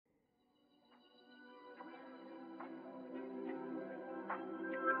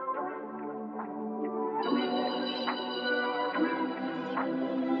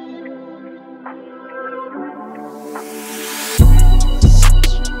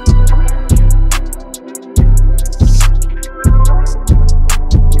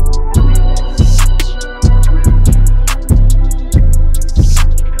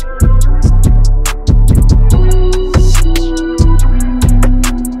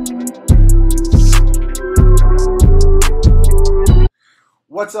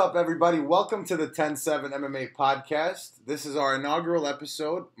What's up, everybody? Welcome to the Ten7 MMA podcast. This is our inaugural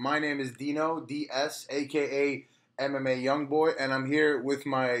episode. My name is Dino, DS, a.k.a. MMA Youngboy, and I'm here with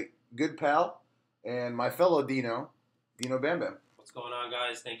my good pal and my fellow Dino Bam Bam. What's going on,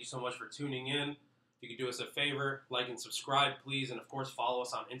 guys? Thank you so much for tuning in. If you could do us a favor, like and subscribe, please, and of course, follow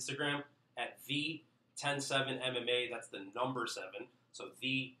us on Instagram at the Ten7 MMA. That's the number 7. So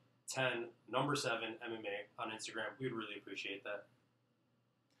the 7 MMA on Instagram. We'd really appreciate that.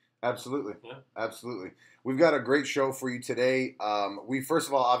 Absolutely. Yeah. Absolutely. We've got a great show for you today. We, first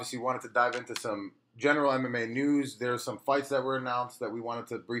of all, obviously wanted to dive into some general MMA news. There's some fights that were announced that we wanted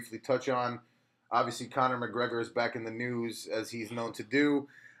to briefly touch on. Obviously, Conor McGregor is back in the news, as he's known to do.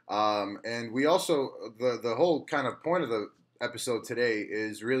 And we also, the whole kind of point of the episode today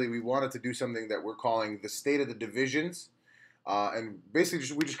is really we wanted to do something that we're calling the State of the Divisions. And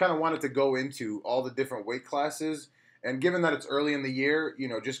basically, we just kind of wanted to go into all the different weight classes. And given that it's early in the year,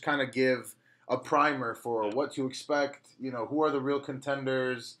 just kind of give a primer for what to expect, who are the real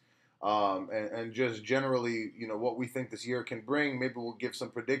contenders, and just generally, what we think this year can bring. Maybe we'll give some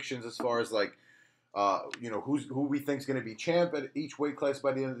predictions as far as like, who we think is going to be champ at each weight class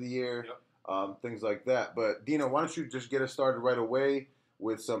by the end of the year, things like that. But Dino, why don't you just get us started right away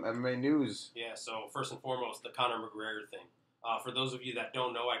with some MMA news? Yeah, so first and foremost, the Conor McGregor thing. For those of you that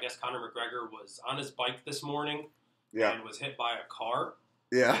don't know, I guess Conor McGregor was on his bike this morning. Yeah. And was hit by a car.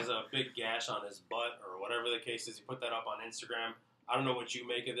 Yeah. He has a big gash on his butt or whatever the case is. He put that up on Instagram. I don't know what you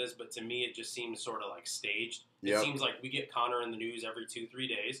make of this, but to me it just seems sort of like staged. It seems like we get Conor in the news every 2-3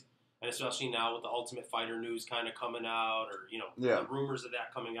 days. And especially now with the Ultimate Fighter news kind of coming out or, the rumors of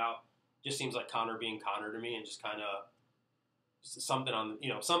that coming out. Just seems like Conor being Conor to me and just kind of something on,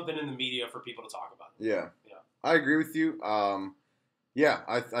 something in the media for people to talk about. Yeah. I agree with you. Yeah,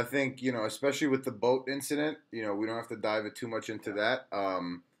 I think, especially with the boat incident, we don't have to dive too much into that.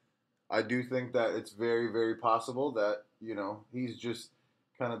 I do think that it's very, very possible that, he's just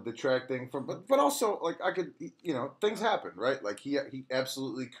kind of detracting from, but also, like, things happen, right? Like, he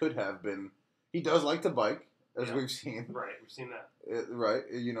absolutely could have been, he does like to bike, as we've seen. Right, we've seen that. Right,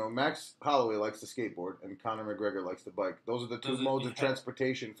 Max Holloway likes to skateboard, and Conor McGregor likes to bike. Those are the two modes of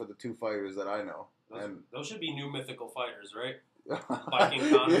transportation for the two fighters that I know. Those should be new mythical fighters, right? Biking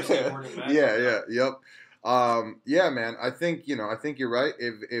Conor, skateboarding Max. Yep. Yeah, man. I think you're right.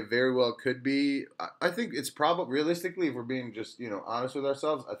 It very well could be. I think it's probably realistically, if we're being just honest with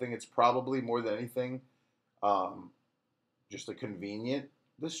ourselves, I think it's probably more than anything, just a convenient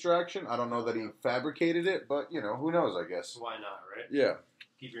distraction. I don't know that he fabricated it, but who knows? I guess. Why not, right? Yeah.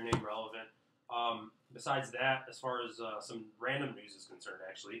 Keep your name relevant. Besides that, as far as some random news is concerned,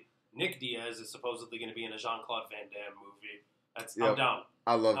 actually, Nick Diaz is supposedly going to be in a Jean-Claude Van Damme movie. I'm down.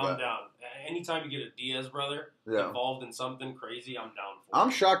 I love that. I'm down. Anytime you get a Diaz brother involved in something crazy, I'm down for it. I'm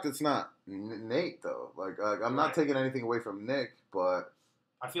shocked it's not Nate, though. Like, I'm not taking anything away from Nick, but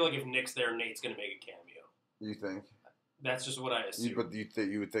I feel like if Nick's there, Nate's going to make a cameo. You think? That's just what I assume. But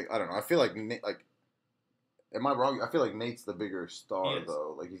you would think, I don't know. I feel like Nate, am I wrong? I feel like Nate's the bigger star,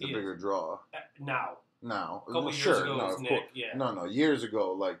 though. Like, he's the bigger draw. Now. A couple years ago, it was Nick. Yeah. No, years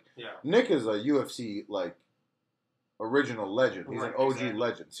ago, Nick is a UFC, original legend. He's an OG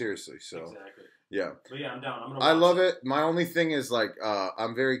legend, seriously. So exactly. Yeah. But yeah, I'm down. I love it. My only thing is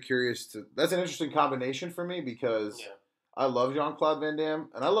I'm very curious to. That's an interesting combination for me because I love Jean-Claude Van Damme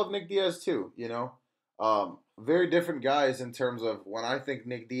and I love Nick Diaz too. Very different guys in terms of when I think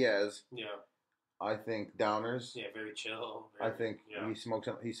Nick Diaz. Yeah. I think downers. Yeah, very chill. I think he's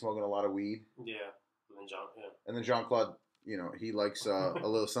smoking a lot of weed. Yeah. And then Jean-Claude, he likes a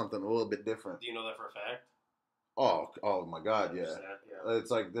little something a little bit different. Do you know that for a fact? Oh my God, yeah. It's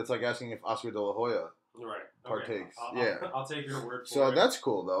like asking if Oscar De La Hoya partakes. I'll take your word for it. So that's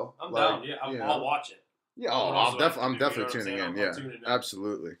cool though. I'm down. Yeah, I'll watch it. Yeah, I'm definitely tuning in. Yeah,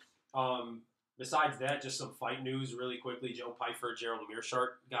 absolutely. Besides that, just some fight news really quickly. Joe Pyfer, Gerald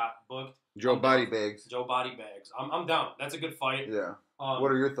Meerschaert got booked. Joe Body Bags. I'm down. That's a good fight. Yeah.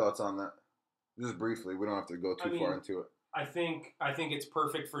 What are your thoughts on that? Just briefly. We don't have to go too far into it. I think it's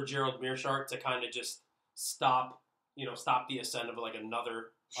perfect for Gerald Meerschaert to kind of just stop the ascent of another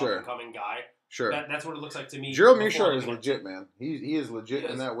up-and-coming guy. Sure. That's what it looks like to me. Gerald Meerschaert is legit, man. He is legit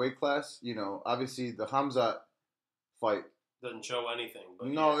in that weight class. Obviously the Hamzat fight doesn't show anything. But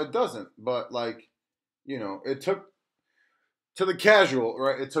no, it doesn't. But it took to the casual,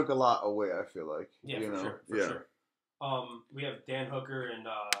 right? It took a lot away. I feel like. Yeah, for sure. We have Dan Hooker and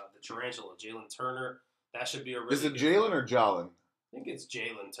the Tarantula, Jalen Turner. That should be a really. Is it Jalen or Jalen? I think it's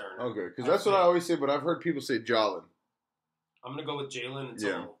Jalen Turner. Okay, because that's what I always say, but I've heard people say Jalen. I'm going to go with Jalen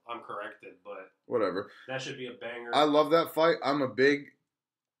until I'm corrected, but whatever. That should be a banger. I love that fight. I'm a big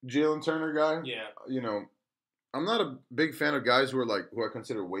Jalen Turner guy. Yeah. You know, I'm not a big fan of guys who I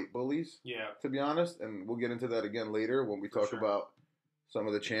consider weight bullies. Yeah. To be honest, and we'll get into that again later when we talk about some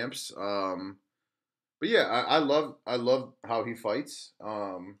of the champs. But yeah, I love how he fights.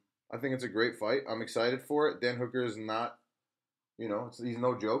 I think it's a great fight. I'm excited for it. Dan Hooker is not, he's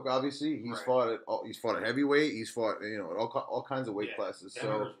no joke. Obviously, he's fought at heavyweight. He's fought at all kinds of weight classes. Dan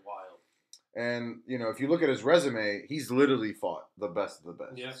Hooker's wild. And if you look at his resume, he's literally fought the best of the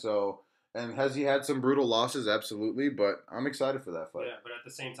best. Yeah. So, and has he had some brutal losses? Absolutely, but I'm excited for that fight. Yeah, but at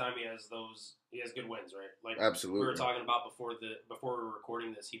the same time, he has good wins, right? Like absolutely. We were talking about before we were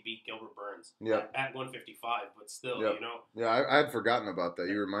recording this. He beat Gilbert Burns. Yeah. At 155, but still, Yeah, I had forgotten about that.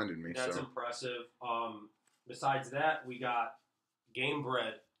 You reminded me. That's impressive. Besides that, we got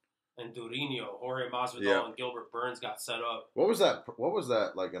Gamebred and Durinho, Jorge Masvidal, and Gilbert Burns got set up. What was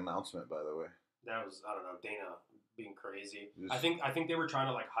that like announcement, by the way? That was, I don't know, Dana being crazy. I think they were trying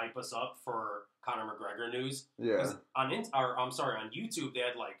to like hype us up for Conor McGregor news. Yeah. On YouTube they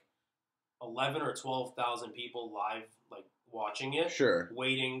had like 11 or 12,000 people live like watching it. Sure.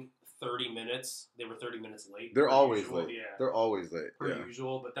 Waiting 30 minutes. They were 30 minutes late. They're always usual. late. Yeah. They're always late. Per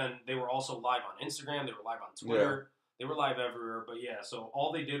usual. But then they were also live on Instagram. They were live on Twitter. Yeah. They were live everywhere. But yeah, so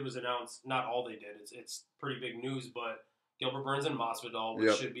all they did was announce. Not all they did. It's pretty big news. But Gilbert Burns and Masvidal,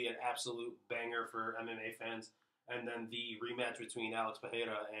 which should be an absolute banger for MMA fans. And then the rematch between Alex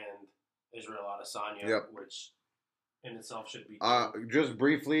Pereira and Israel Adesanya, which in itself should be. Just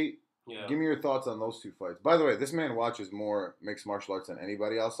briefly, give me your thoughts on those two fights. By the way, this man watches more mixed martial arts than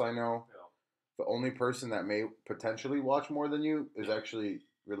anybody else I know. Yeah. The only person that may potentially watch more than you is actually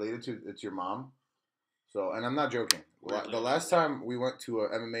related to it's your mom. So, and I'm not joking. The last time we went to an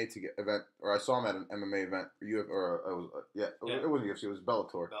MMA event, or I saw him at an MMA event, it wasn't UFC, it was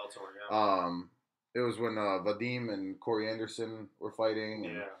Bellator. It was when Vadim and Corey Anderson were fighting.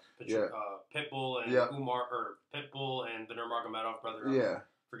 And, Pitbull and Umar, or Pitbull and the Nurmagomedov brother. Yeah.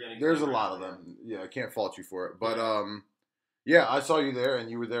 There's a lot of them. Yeah, I can't fault you for it. But, I saw you there,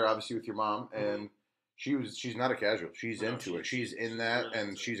 and you were there, obviously, with your mom, and she's not a casual. She's into it. She's in that, really,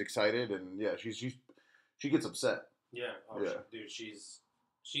 and she's excited, and, she gets upset. Yeah. Dude, she's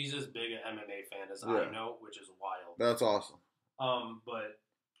as big an MMA fan as I know, which is wild. That's awesome. But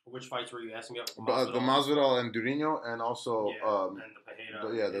which fights were you asking about? The Masvidal and Durinho, and also and the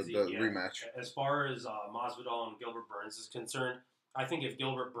Pereira. The rematch. As far as Masvidal and Gilbert Burns is concerned, I think if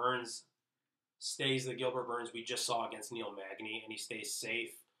Gilbert Burns stays the Gilbert Burns we just saw against Neil Magny, and he stays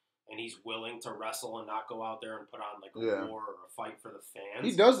safe, and he's willing to wrestle and not go out there and put on like a war or a fight for the fans.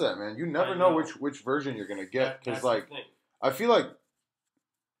 He does that, man. You never know which version you're gonna get, because I feel like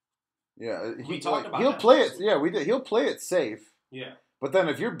we talked about he'll play it. Yeah, we did. He'll play it safe. Yeah. But then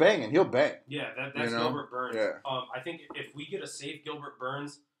if you're banging, he'll bang. Yeah, that's Gilbert Burns. Yeah. I think if we get a safe Gilbert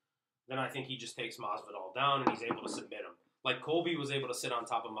Burns, then I think he just takes Masvidal down and he's able to submit him. Like Colby was able to sit on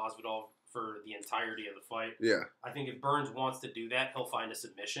top of Masvidal for the entirety of the fight. Yeah. I think if Burns wants to do that, he'll find a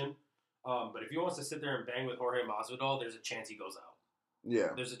submission. But if he wants to sit there and bang with Jorge Masvidal, there's a chance he goes out. Yeah.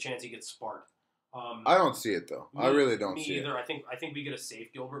 There's a chance he gets sparked. I don't see it though. I really don't see either. it. I think we get a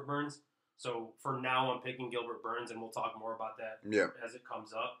safe Gilbert Burns. So for now, I'm picking Gilbert Burns, and we'll talk more about that as it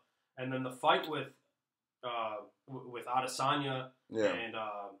comes up. And then the fight with Adesanya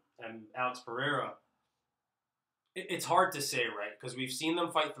and Alex Pereira, it's hard to say, right? Because we've seen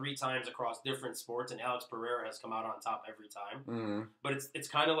them fight 3 times across different sports, and Alex Pereira has come out on top every time. Mm-hmm. But it's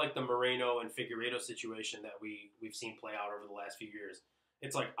kind of like the Moreno and Figueiredo situation that we've seen play out over the last few years.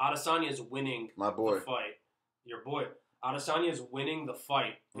 It's like Adesanya is winning the fight. Your boy. Adesanya is winning the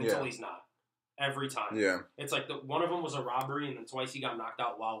fight until he's not. Every time. Yeah. It's like one of them was a robbery, and then twice he got knocked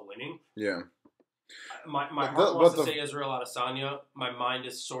out while winning. Yeah. My heart wants to say Israel Adesanya. My mind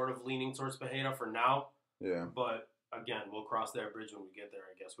is sort of leaning towards Pereira for now. Yeah. But, again, we'll cross that bridge when we get there,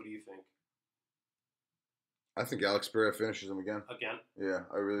 I guess. What do you think? I think Alex Pereira finishes him again. Again? Yeah,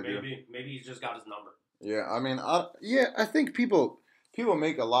 I really do. Maybe he's just got his number. Yeah, I mean, I think people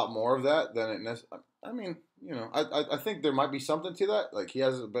make a lot more of that than it necessarily. I mean, I think there might be something to that. Like, he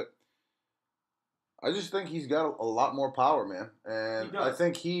has, but I just think he's got a lot more power, man. And I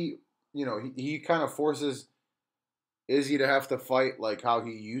think he kind of forces Izzy to have to fight like how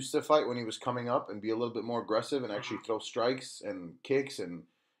he used to fight when he was coming up, and be a little bit more aggressive and actually throw strikes and kicks and,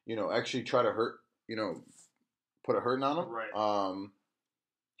 actually try to hurt, put a hurting on him. Right.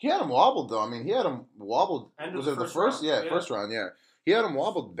 He had him wobbled, though. I mean, he had him wobbled. Was it the first round? Yeah, first round, yeah. He had him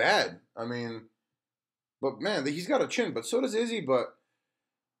wobbled bad. I mean, but, man, he's got a chin. But so does Izzy, but...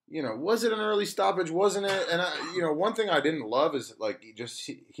 was it an early stoppage? Wasn't it? And one thing I didn't love is like just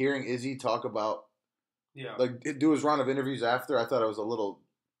hearing Izzy talk about, like do his round of interviews after. I thought it was a little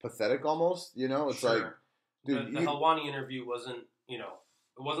pathetic almost. You know, it's like, dude, the Helwani interview wasn't, it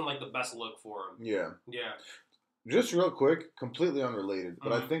wasn't like the best look for him. Yeah. Yeah. Just real quick, completely unrelated,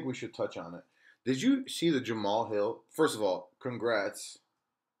 but I think we should touch on it. Did you see the Jamal Hill? First of all, congrats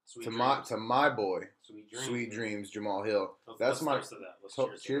to my boy, Sweet Dreams, Jamal Hill. That's my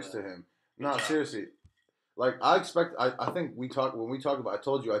cheers to him. No, seriously. Like I think when we talk about, I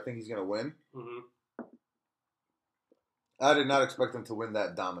told you I think he's gonna win. Mm-hmm. I did not expect him to win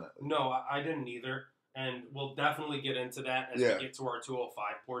that dominantly. No, I didn't either, and we'll definitely get into that as we get to our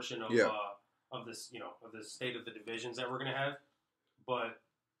 205 portion of this, of the state of the divisions that we're gonna have. But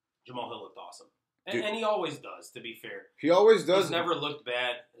Jamal Hill looked awesome, and he always does. To be fair, he always does. He's never looked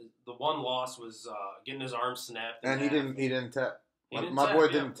bad. The one loss was getting his arm snapped, and he didn't tap. My boy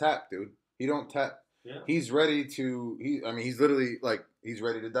didn't tap, dude. He don't tap. Yeah. He's ready to. He's literally like he's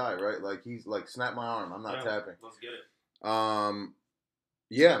ready to die, right? Like he's like, snap my arm. I'm not tapping. Let's get it.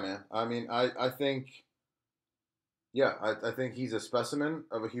 Yeah, man. I mean, I think. Yeah, I think he's a specimen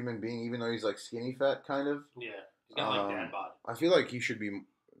of a human being, even though he's like skinny fat kind of. Yeah, he's got like dad body. I feel like he should be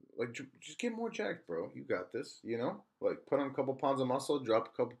like, just get more jacked, bro. You got this, Like put on a couple pounds of muscle, drop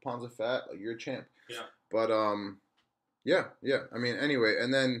a couple pounds of fat. Like you're a champ. Yeah. But yeah. I mean, anyway,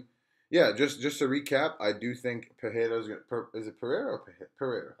 and then. Yeah, just to recap, I do think Pereira's gonna. Is it Pereira or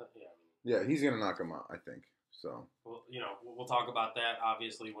Pereira? Yeah, he's gonna knock him out. I think so. Well, we'll talk about that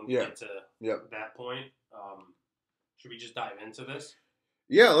obviously when we get to that point. Should we just dive into this?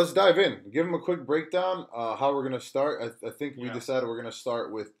 Yeah, let's dive in. Give him a quick breakdown. How we're gonna start. I think we decided we're gonna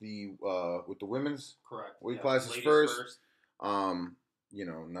start with the women's weight classes first.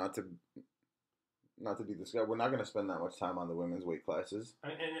 Not to be discussed. We're not going to spend that much time on the women's weight classes.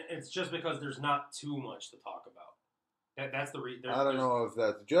 And it's just because there's not too much to talk about. That's the reason. I don't know if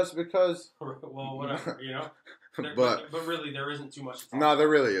that's just because. Well, whatever, but really, there isn't too much to talk about. No, there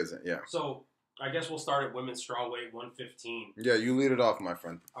really isn't, yeah. So, I guess we'll start at women's strawweight 115. Yeah, you lead it off, my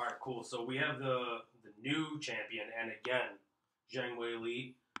friend. All right, cool. So, we have the new champion, and again, Zhang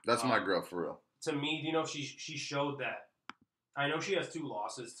Weili. That's my girl, for real. To me, she showed that. I know she has 2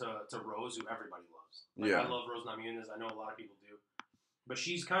 losses to Rose, who everybody loves. I love Rose Namajunas. I know a lot of people do. But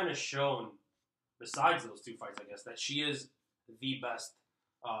she's kind of shown, besides those 2 fights, I guess, that she is the best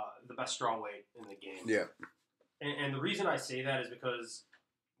strawweight in the game. Yeah. And the reason I say that is because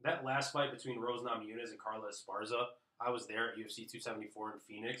that last fight between Rose Namajunas and Carla Esparza, I was there at UFC 274 in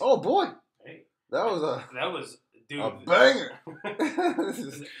Phoenix. Oh, boy. Hey. That was dude, a banger.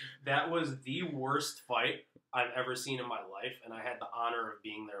 That was the worst fight I've ever seen in my life, and I had the honor of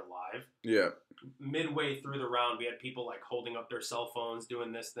being there live. Yeah. Midway through the round, we had people like holding up their cell phones,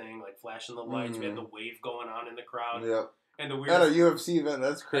 doing this thing, like flashing the lights. We had the wave going on in the crowd. Yeah. And the at a UFC event,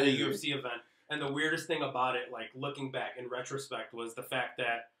 that's crazy. At a UFC event. And the weirdest thing about it, like looking back in retrospect, was the fact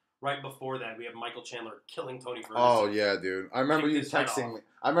that right before that, we have Michael Chandler killing Tony Ferguson. Oh, yeah, dude. I remember you texting me.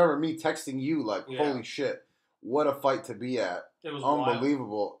 I remember me texting you like, holy shit, what a fight to be at. It was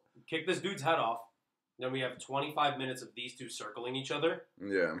unbelievable. Wild. Kick this dude's head off. Then we have 25 minutes of these 2 circling each other.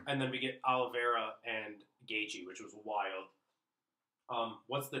 Yeah. And then we get Oliveira and Gaethje, which was wild.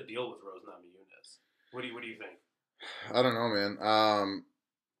 What's the deal with Rose Namajunas? What do you think? I don't know, man.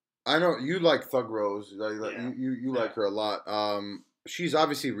 I know you like Thug Rose. You like her a lot. She's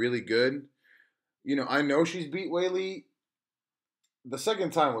obviously really good. I know she's beat Weili. The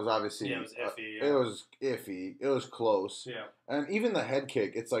second time was obviously it was iffy. It was iffy. It was close. Yeah. And even the head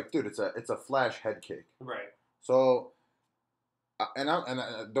kick, it's like, dude, it's a flash head kick. Right. So, and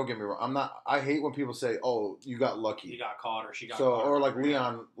don't get me wrong, I hate when people say, "Oh, you got lucky." He got caught, or she got caught. Or like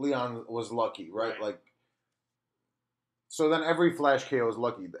Leon was lucky, right? Like. So then every flash KO is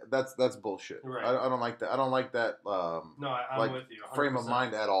lucky. That's bullshit. Right. I don't like that. I don't like that. No, I'm with you. 100%. Frame of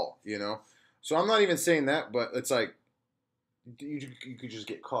mind at all. So I'm not even saying that, but it's like. You could just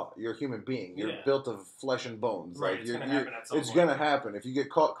get caught. You're a human being. You're built of flesh and bones. Right. Like, it's gonna happen at some point. It's gonna happen if you get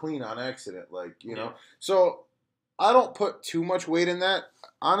caught clean on accident. Like know. So I don't put too much weight in that.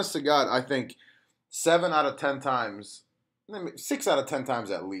 Honest to God, I think 7 out of 10 times, 6 out of 10 times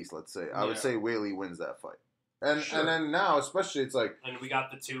at least. Let's say I would say Weili wins that fight. And then now, especially, it's like. And we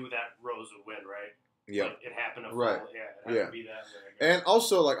got the 2 that Rose would win, right? Yeah. Like, it happened. Right. It had to be that way. And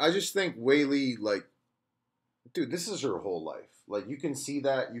also, like, I just think Weili, like. Dude, this is her whole life. Like, you can see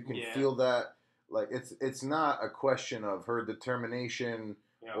that. You can feel that. Like, it's not a question of her determination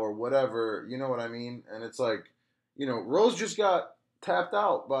or whatever. You know what I mean? And it's like, Rose just got tapped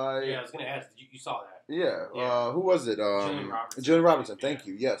out by... Yeah, I was going to ask. You saw that. Yeah. Who was it? Jillian Robertson. Jillian Robertson. Thank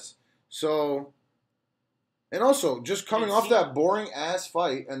you. Yes. So, And also, just coming off that boring ass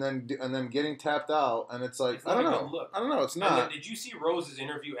fight and then getting tapped out, and it's like I don't know. It's not. And then, did you see Rose's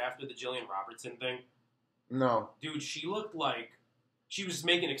interview after the Jillian Robertson thing? No, dude, she looked like she was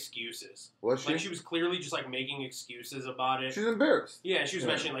making excuses. Was she? Like she was clearly just like making excuses about it. She's embarrassed. Yeah, and she was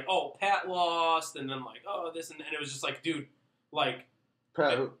mentioning like, oh, Pat lost, and then like, oh, this and it was just like, dude, like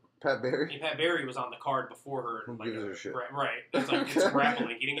Pat Barry? Pat Barry was on the card before her. Who like, gives a shit? Right. It's like, it's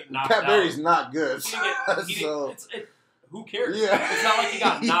grappling. He didn't get knocked out. Pat Barry's not good. Who cares? Yeah. It's not like he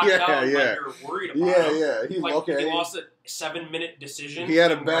got knocked out like you're worried about him. He lost a 7-minute decision. He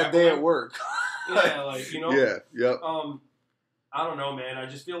had a bad day at work. Yeah, like, you know? Yeah, yep. I don't know, man. I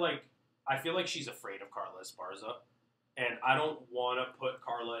feel like she's afraid of Carla Esparza. And I don't want to put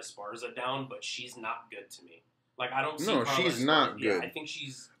Carla Esparza down, but she's not good to me. Like, I don't see Carla she's Esparza. not good. Yeah,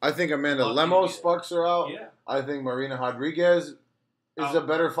 I think Amanda Lemos fucks her out. Yeah. I think Marina Rodriguez is a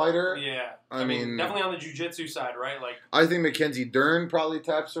better fighter. Yeah. I mean, definitely on the jiu-jitsu side, right? Like, I think Mackenzie Dern probably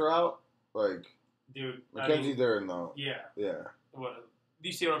taps her out. Like, dude, Mackenzie Dern, though. Yeah. Yeah. Do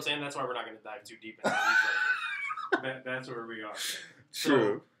you see what I'm saying? That's why we're not going to dive too deep into these. That's where we are.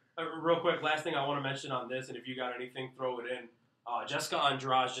 True. So, real quick, last thing I want to mention on this, and if you got anything, throw it in. Jessica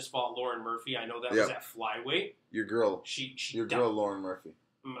Andrade just fought Lauren Murphy. I know that was at flyweight. Your girl. Your girl, Lauren Murphy.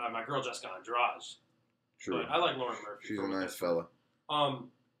 My girl, Jessica Andrade. True. But I like Lauren Murphy. She's a nice fella.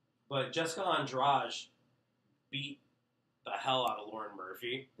 But Jessica Andrade beat the hell out of Lauren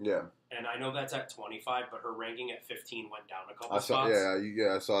Murphy. Yeah. And I know that's at 25, but her ranking at 15 went down a couple spots.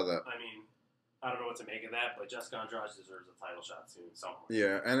 Yeah, I saw that. I mean, I don't know what to make of that, but Jessica Andrade deserves a title shot soon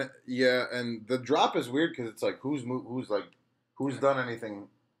somewhere. Yeah, and the drop is weird because it's like who's done anything?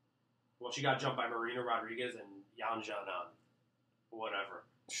 Well, she got jumped by Marina Rodriguez and Yan Jianan. Whatever.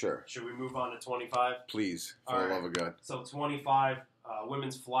 Sure. Should we move on to 25? Please, for the love of God. So 25,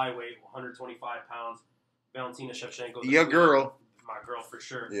 women's flyweight, 125 pounds. Valentina Shevchenko. Your girl. My girl for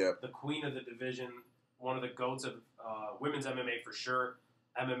sure. Yeah. The queen of the division, one of the goats of women's MMA for sure.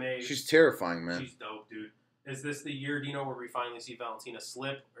 MMA. She's terrifying, man. She's dope, dude. Is this the year, Dino, where we finally see Valentina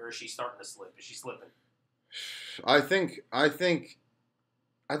slip, or is she starting to slip? Is she slipping? I think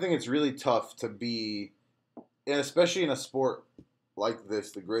it's really tough to be, and especially in a sport like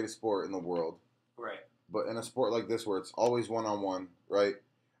this, the greatest sport in the world. Right. But in a sport like this where it's always one-on-one, right?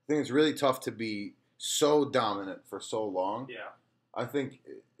 I think it's really tough to be so dominant for so long. Yeah. I think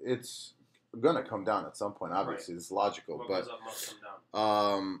it's gonna come down at some point. Obviously, it's logical. What but goes up must come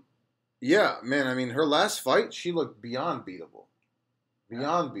down. yeah, man. I mean, her last fight, she looked beyond beatable,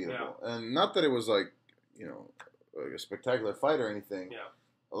 and not that it was like a spectacular fight or anything. Yeah.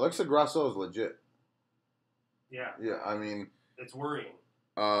 Alexa Grasso is legit. Yeah. Yeah, I mean, it's worrying.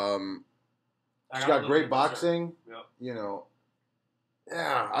 She's got great boxing. Yep.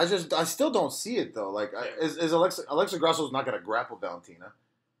 Yeah, I still don't see it though. Like, is Alexa Grasso's not gonna grapple Valentina?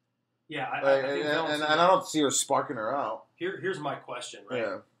 Yeah, I think and I don't see her sparking her out. Here's my question, right?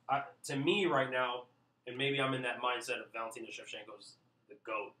 Yeah. To me, right now, and maybe I'm in that mindset of Valentina Shevchenko's the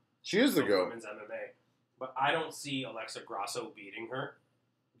GOAT. She is the GOAT. Women's MMA, but I don't see Alexa Grasso beating her.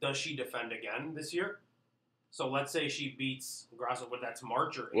 Does she defend again this year? So let's say she beats Grasso. What? That's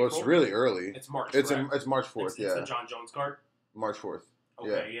March or April? Well, it's really early. It's March. It's March 4th. It's the John Jones card. March 4th.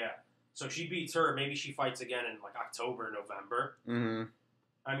 Okay, yeah. So she beats her. Maybe she fights again in like October, November. Mm-hmm.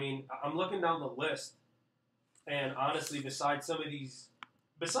 I mean, I'm looking down the list, and honestly, besides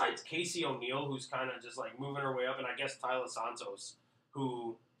Casey O'Neill, who's kind of just like moving her way up, and I guess Tyler Santos,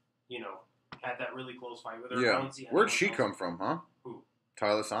 who, had that really close fight with her. Yeah. Where'd she come from, huh? Who?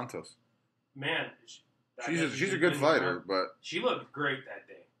 Tyler Santos. Man, she's a good fighter, but she looked great that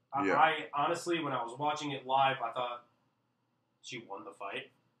day. Yeah. I honestly, when I was watching it live, I thought she won the fight.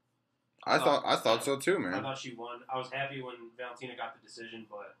 I thought so too, man. I thought she won. I was happy when Valentina got the decision,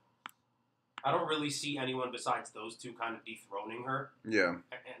 but I don't really see anyone besides those two kind of dethroning her. Yeah.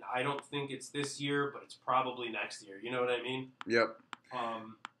 And I don't think it's this year, but it's probably next year. You know what I mean? Yep.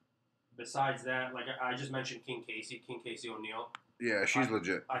 Besides that, like I just mentioned King Casey O'Neill. Yeah, she's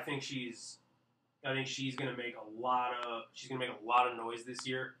legit. I think she's gonna make a lot of noise this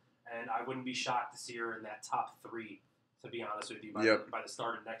year, and I wouldn't be shocked to see her in that top 3. To be honest with you, by the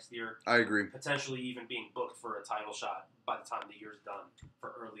start of next year. I agree. Potentially even being booked for a title shot by the time the year's done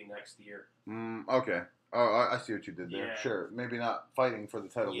for early next year. Okay. Oh, I see what you did there. Yeah. Sure. Maybe not fighting for the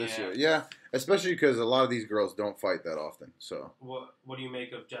title this year. Yeah, especially because a lot of these girls don't fight that often. So. What do you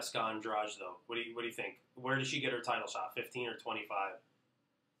make of Jessica Andrade, though? What do you think? Where does she get her title shot? 15 or 25?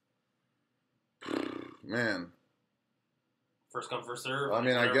 Man. First come, first serve? I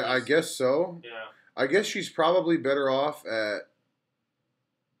mean, I guess so. Yeah. I guess she's probably better off at...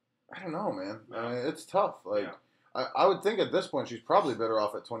 I don't know, man. No. I mean, it's tough. Like, I would think at this point she's probably better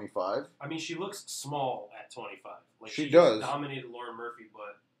off at 25. I mean, she looks small at 25. Like she does. Dominated Lauren Murphy,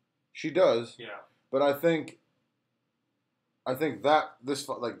 but she does. Yeah. But I think that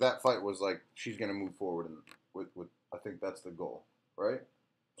that fight was like she's gonna move forward and with I think that's the goal, right?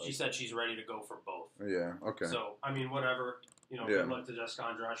 She said she's ready to go for both. Yeah. Okay. So I mean, whatever. You know, good luck to Jessica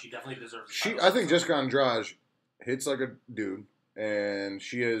Andrade. She definitely deserves. I think Jessica Andrade hits like a dude, and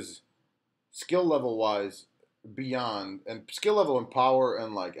she is skill level wise beyond, and skill level and power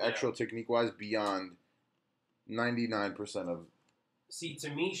and like actual technique wise beyond 99% of. See, to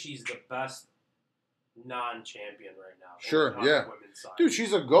me, she's the best non-champion right now. Sure, on the women's side. Dude,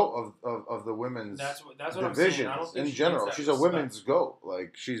 she's a goat of the women's. That's what I'm divisions saying. I don't think in general. She's a women's goat.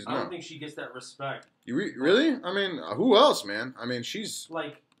 Like I don't think she gets that respect. You really? I mean, who else, man? I mean, she's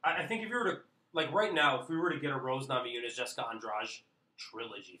like. I think if you were to right now, if we were to get a Rose Namajunas Jessica Andrade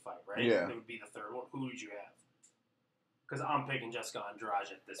trilogy fight, right? Yeah. It would be the third one. Who would you have? Because I'm picking Jessica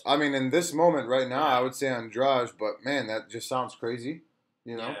Andrade at this point. I mean, in this moment right now, I would say Andrade, but man, that just sounds crazy.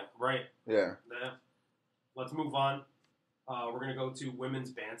 You know? Yeah, right. Yeah. Let's move on. We're going to go to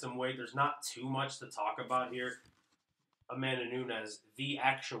women's bantamweight. There's not too much to talk about here. Amanda Nunes, the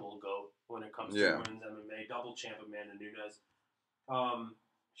actual GOAT when it comes to women's MMA. Double champ Amanda Nunes.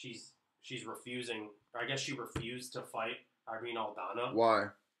 She's refusing. I guess she refused to fight Irene Aldana. Why?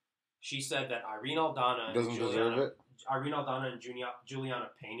 She said that Irene Aldana doesn't deserve it. Irene Aldana and Juliana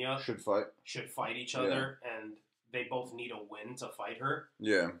Pena should fight each other, and they both need a win to fight her.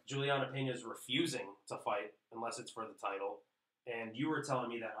 Yeah. Juliana Pena is refusing to fight unless it's for the title. And you were telling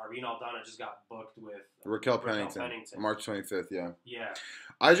me that Irene Aldana just got booked with Raquel Pennington. March 25th, yeah. Yeah.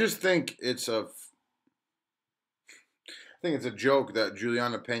 I just think it's a joke that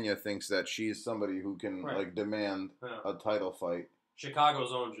Juliana Pena thinks that she's somebody who can like demand a title fight.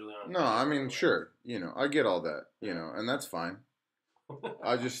 Chicago's own Juliana. No, I mean, sure. You know, I get all that, you know, and that's fine.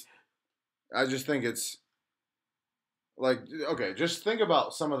 I just think it's like, okay, just think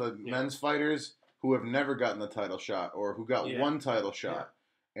about some of the men's fighters who have never gotten the title shot or who got one title shot.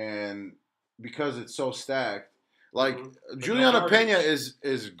 And because it's so stacked, like Juliana Pena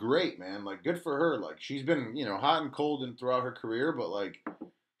is great, man. Like, good for her. Like, she's been, you know, hot and cold and throughout her career, but like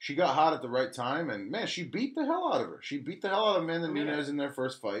she got hot at the right time, and man, she beat the hell out of her. She beat the hell out of Amanda Nunes in their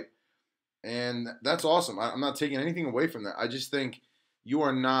first fight, and that's awesome. I'm not taking anything away from that. I just think you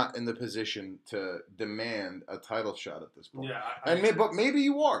are not in the position to demand a title shot at this point. Yeah, but maybe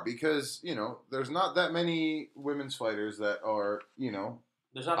you are, because you know there's not that many women's fighters that are, you know,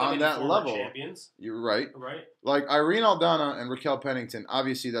 there's not on that level. Champions. You're right. Right. Like Irene Aldana and Raquel Pennington.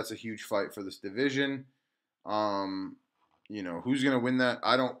 Obviously, that's a huge fight for this division. You know, who's going to win that?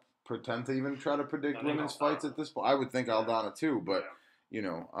 I don't pretend to even try to predict women's fights at this point. I would think Aldana too, but you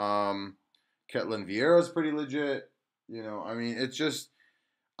know, Ketlin Vieira's pretty legit. You know, I mean, it's just,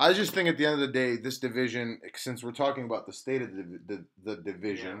 I just think at the end of the day, this division, since we're talking about the state of the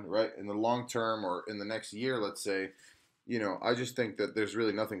division, right, in the long term or in the next year, let's say, you know, I just think that there's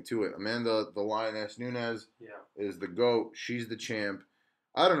really nothing to it. Amanda, the Lioness Nunes, is the GOAT. She's the champ.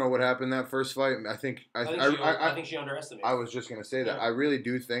 I don't know what happened that first fight. I think she underestimated. I was just going to say that. I really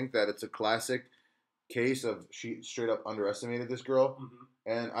do think that it's a classic case of she straight up underestimated this girl. Mm-hmm.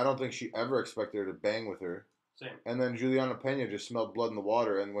 And I don't think she ever expected her to bang with her. Same. And then Juliana Pena just smelled blood in the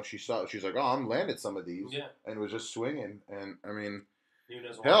water. And when she saw it, she's like, oh, I'm landed some of these. Yeah. And was just swinging. And, I mean,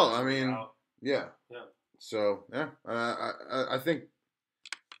 hell, I mean, yeah. So, yeah. I think,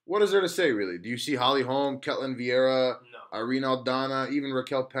 what is there to say, really? Do you see Holly Holm, Ketlin Vieira, Irene Aldana, even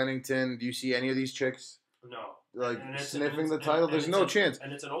Raquel Pennington? Do you see any of these chicks? No. Like, sniffing the title? There's no chance.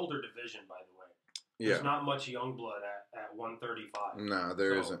 And it's an older division, by the way. There's not much young blood at 135. No,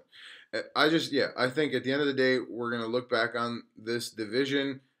 there isn't. I think at the end of the day, we're going to look back on this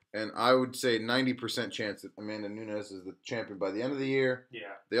division, and I would say 90% chance that Amanda Nunes is the champion by the end of the year.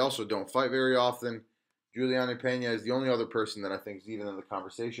 Yeah. They also don't fight very often. Juliana Pena is the only other person that I think is even in the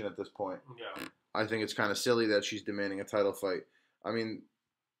conversation at this point. Yeah. I think it's kind of silly that she's demanding a title fight. I mean,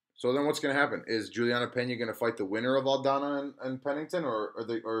 so then what's going to happen? Is Juliana Pena going to fight the winner of Aldana and Pennington, or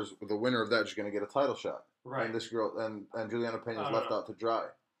is the winner of that just going to get a title shot? Right. And this girl and Juliana Pena is left out to dry.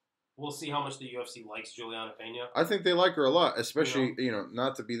 We'll see how much the UFC likes Juliana Pena. I think they like her a lot, especially, you know,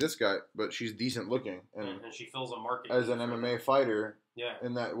 not to be this guy, but she's decent looking. And she fills a market. As an MMA fighter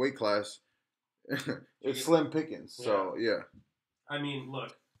in that weight class, it's slim pickings. So, yeah. I mean,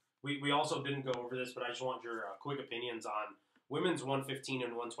 look, we also didn't go over this, but I just want your quick opinions on women's 115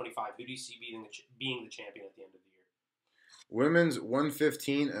 and 125. Who do you see being the champion at the end of the year? Women's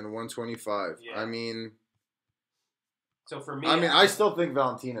 115 and 125. Yeah. I mean, So for me, I mean, I still think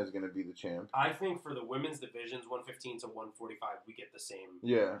Valentina is going to be the champ. I think for the women's divisions, 115 to 145, we get the same.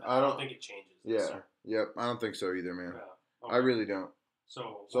 Yeah, I don't think it changes. Yep. I don't think so either, man. Yeah. Okay. I really don't.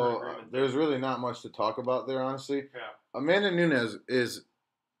 So there's really not much to talk about there, honestly. Yeah. Amanda Nunes is.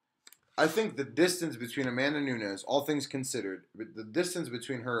 I think the distance between Amanda Nunes, all things considered, the distance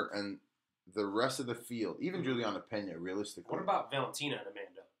between her and the rest of the field, even Juliana Pena, realistically. What about Valentina and Amanda?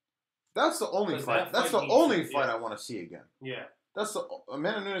 That's the only fight. That's the only fight I want to see again. Yeah. That's the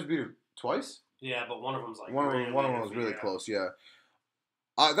Amanda Nunes beat her twice. Yeah, but one of them's like one of them was really close. Yeah.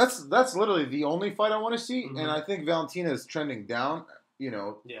 That's literally the only fight I want to see, and I think Valentina is trending down.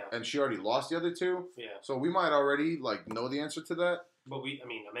 Yeah. And she already lost the other two. Yeah. So we might already know the answer to that. But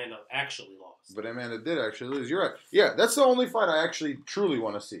Amanda actually lost. But Amanda did actually lose. You're right. Yeah, that's the only fight I actually truly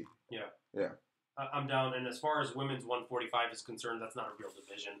want to see. Yeah. Yeah. I'm down. And as far as women's 145 is concerned, that's not a real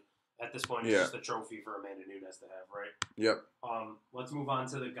division. At this point, it's just a trophy for Amanda Nunes to have, right? Yep. Let's move on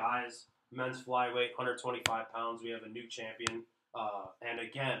to the guys. Men's flyweight, 125 pounds. We have a new champion. And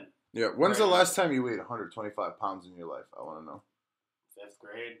again. Yeah. When's the last time you weighed 125 pounds in your life? I want to know. 5th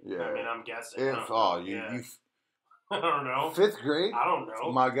grade. Yeah. I mean, I'm guessing. You I don't know. 5th grade? I don't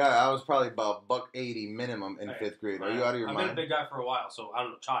know. My God, I was probably about $180 minimum in 5th grade. Are you out of your mind? I've been a big guy for a while, so I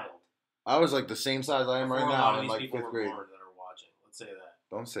don't know, child. I was like the same size I am right now in 5th grade. That are watching. Let's say that.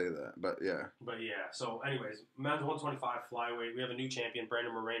 Don't say that, but yeah. So anyways, men's 125 flyweight. We have a new champion,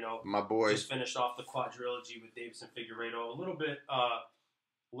 Brandon Moreno. My boy. Just finished off the quadrilogy with Davison Figueiredo. A little bit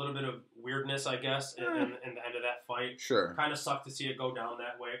of weirdness, I guess, in the end of that fight. Sure. Kind of sucked to see it go down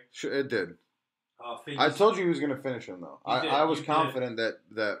that way. Sure, it did. I told you he was going to finish him, though. I was confident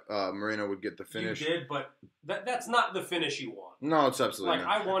that Moreno would get the finish. You did, but that's not the finish you want. No, it's absolutely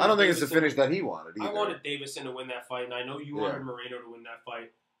not. I don't think it's the finish that he wanted either. I wanted Davison to win that fight, and I know you wanted Moreno to win that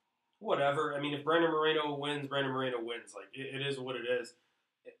fight. Whatever. I mean, if Brandon Moreno wins, Brandon Moreno wins. It is what it is.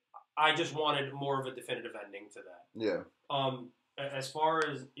 I just wanted more of a definitive ending to that. Yeah. As far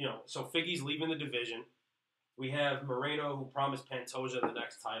as, so Figgy's leaving the division. We have Moreno, who promised Pantoja the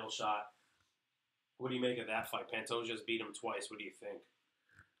next title shot. What do you make of that fight? Pantoja's beat him twice. What do you think?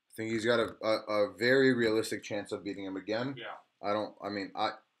 I think he's got a very realistic chance of beating him again. Yeah. Brandon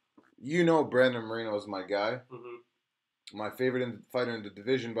Moreno is my guy. Mm-hmm. My favorite fighter in the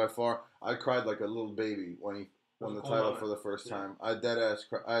division by far. I cried like a little baby when he won the title for the first time. I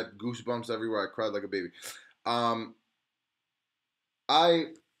had goosebumps everywhere. I cried like a baby.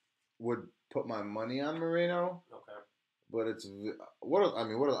 I would put my money on Moreno. Okay. But what are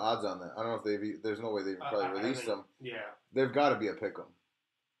the odds on that? I don't know if there's no way they even probably release them. Yeah. They've got to be a pick'em.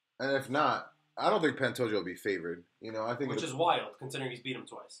 And if not, I don't think Pantoja will be favored. I think which is wild considering he's beat him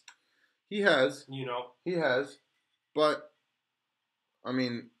twice. He has. He has. But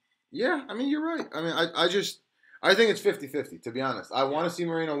you're right. I think it's 50-50, to be honest. I want to see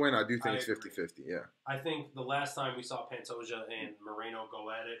Moreno win. I do think it's 50-50, yeah. I think the last time we saw Pantoja and Moreno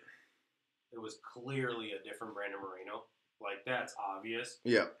go at it, it was clearly a different Brandon Moreno. That's obvious.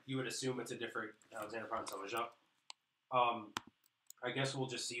 Yeah. You would assume it's a different Alexander Pantoja. I guess we'll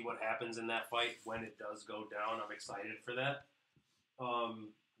just see what happens in that fight when it does go down. I'm excited for that.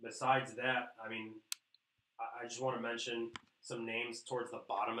 Besides that, I just want to mention some names towards the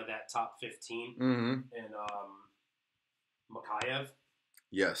bottom of that top 15. Mm-hmm. And Makayev.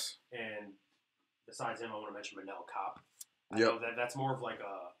 Yes. And besides him, I want to mention Manel Kopp. I know that's more of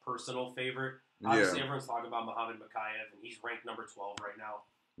a personal favorite. Obviously, everyone's talking about Muhammad Makayev, and he's ranked number 12 right now.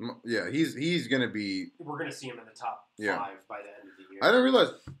 Yeah, he's going to be... We're going to see him in the top 5 by the end of the year. I didn't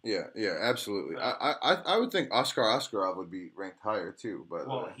realize... Yeah, absolutely. I would think Oscar Askarov would be ranked higher, too. But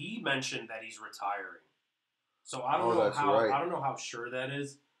he mentioned that he's retiring. So I don't know how sure that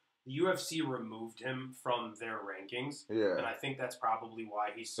is. The UFC removed him from their rankings. Yeah. And I think that's probably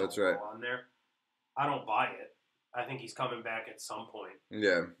why he's so low on there. I don't buy it. I think he's coming back at some point.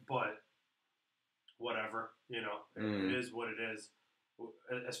 Yeah. But whatever, it is what it is.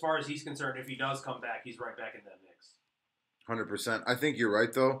 As far as he's concerned, if he does come back, he's right back in that mix. 100%. I think you're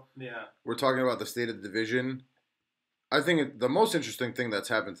right, though. Yeah. We're talking about the state of the division. I think the most interesting thing that's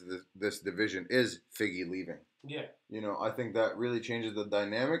happened to this division is Figgy leaving. Yeah. I think that really changes the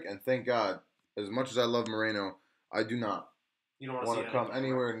dynamic, and thank God, as much as I love Moreno, I do not want to come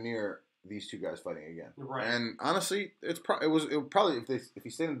anywhere near these two guys fighting again. Right. And honestly, it would probably if he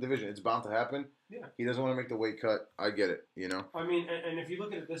stayed in the division, it's bound to happen. Yeah. He doesn't want to make the weight cut. I get it. And if you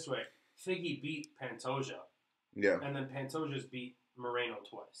look at it this way, Figgy beat Pantoja. Yeah. And then Pantoja's beat Moreno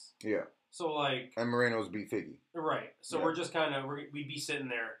twice. Yeah. So and Moreno's beat Figgy. Right. So we're just we'd be sitting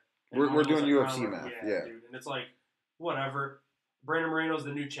there. We're doing UFC math. Yeah. Dude. And it's whatever. Brandon Moreno's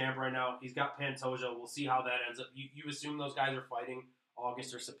the new champ right now. He's got Pantoja. We'll see how that ends up. You assume those guys are fighting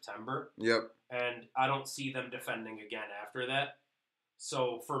August or September. Yep. And I don't see them defending again after that.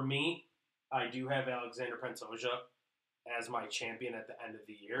 So for me, I do have Alexander Pantoja as my champion at the end of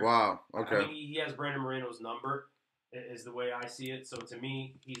the year. Wow. Okay. I mean, he has Brandon Moreno's number, is the way I see it. So to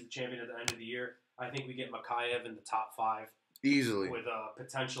me, he's the champion at the end of the year. I think we get Makayev in the top 5. Easily. With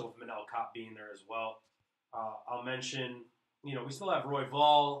potential of Manel Kopp being there as well. I'll mention, we still have Roy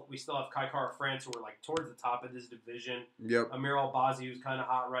Vol. We still have Kai Kara France, who are like towards the top of this division. Yep. Amir Albazi, who's kind of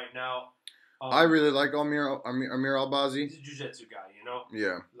hot right now. I really like Amir Albazi. He's a jiu-jitsu guy,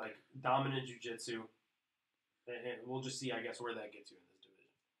 Yeah. Like dominant jiu-jitsu. And we'll just see, I guess, where that gets you in this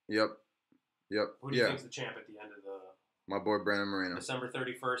division. Yep. Who do you think's the champ at the end of my boy Brandon Moreno? December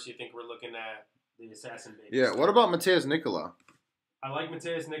 31st, you think we're looking at the Assassin Baby? Yeah. What about Mateus Nicolau? I like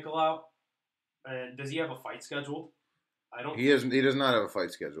Mateus Nicolau. Does he have a fight scheduled? I don't. He does not have a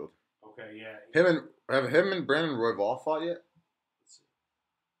fight scheduled. Okay, yeah. Him and Brandon Royval fought yet?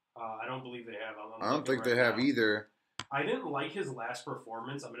 I don't believe they have. I don't think they have either. I didn't like his last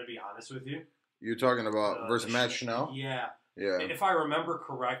performance. I'm going to be honest with you. You're talking about versus Matt Schnell? Yeah. Yeah. If I remember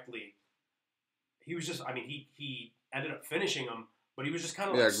correctly, he was just. I mean, he ended up finishing him, but he was just kind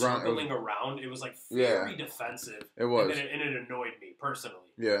of like circling around. It was like very defensive. It was, and it annoyed me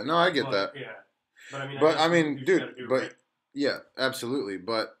personally. Yeah. No, I get that. Yeah. But I mean, dude. Right? Yeah, absolutely.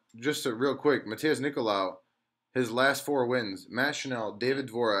 But just real quick, Mateus Nicolau, his last 4 wins: Matt Schnell, David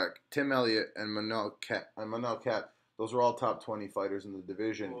Dvorak, Tim Elliott, and Manel Kapp. Those were all top 20 fighters in the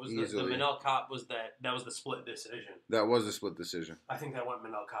division easily. The Manel Kopp was that was the split decision. That was a split decision. I think that went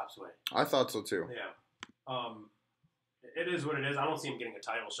Manel Kopp's way. I thought so too. Yeah. It is what it is. I don't see him getting a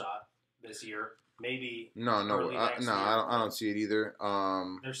title shot this year. Maybe. No, I don't see it either.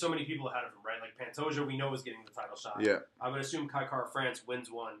 There's so many people ahead of him, right? Like Pantoja, we know is getting the title shot. Yeah. I would assume Kai Kara France wins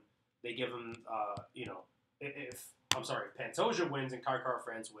one. They give him, if Pantoja wins and Kai Kara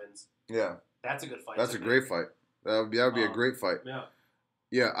France wins. Yeah. That's a good fight. That's a great fight. That would be a great fight. Yeah.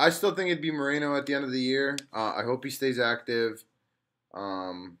 Yeah, I still think it'd be Moreno at the end of the year. I hope he stays active.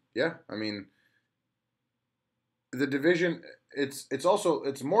 Yeah, I mean, the division.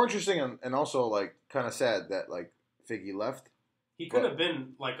 It's more interesting and also like kind of sad that like Figgy left. He could have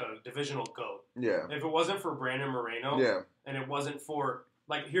been like a divisional GOAT. Yeah. If it wasn't for Brandon Moreno. Yeah. And it wasn't for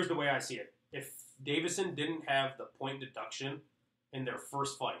here's the way I see it. If Davison didn't have the point deduction in their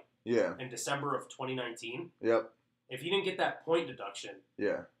first fight. Yeah. In December of 2019. Yep. If he didn't get that point deduction.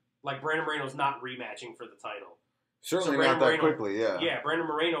 Yeah. Like Brandon Moreno's not rematching for the title. Certainly not that quickly, yeah. Yeah, Brandon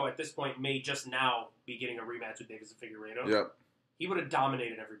Moreno at this point may just now be getting a rematch with Davison Figueiredo. Yep. He would have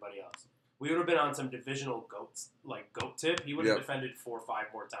dominated everybody else. We would have been on some divisional GOAT tip. He would have defended 4 or 5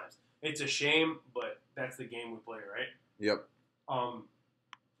 more times. It's a shame, but that's the game we play, right? Yep.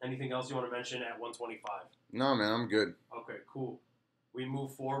 Anything else you want to mention at 125? No, man, I'm good. Okay, cool. We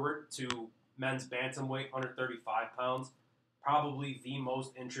move forward to men's bantamweight, 135 pounds. Probably the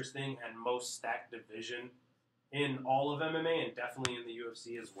most interesting and most stacked division in all of MMA and definitely in the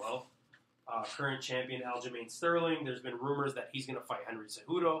UFC as well. Current champion Aljamain Sterling. There's been rumors that he's going to fight Henry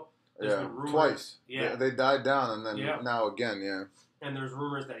Cejudo. There's been rumors, twice. Yeah, they died down, and then now again, yeah. And there's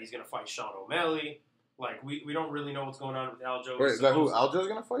rumors that he's going to fight Sean O'Malley. Like we don't really know what's going on with Aljo. Wait, is that who Aljo's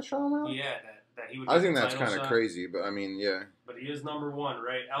going to fight Sean O'Malley? Yeah, that he would. I think that's kind of crazy, but I mean, yeah. But he is number 1,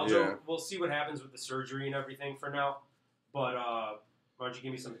 right? Aljo. We'll see what happens with the surgery and everything for now. But why don't you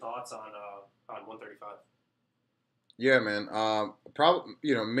give me some thoughts on 135? Yeah, man. Probably,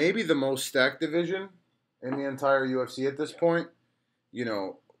 maybe the most stacked division in the entire UFC at this point.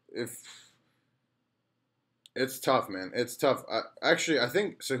 If it's tough, man. It's tough. I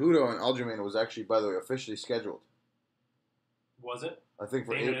think Cejudo and Aljamain was actually, by the way, officially scheduled. Was it? I think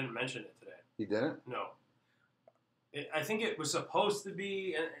for Dana didn't mention it today. He didn't? No. I think it was supposed to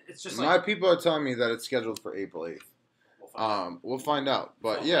be. It's just my people are telling me that it's scheduled for April 8th. We'll find out.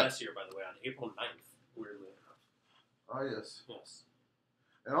 But yeah. Last year, by the way, on April 9th, weirdly enough. Oh, yes. Yes.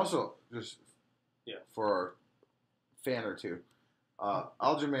 And also, just for our fan or two,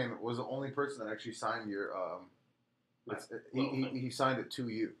 Aljamain was the only person that actually signed your. He signed it to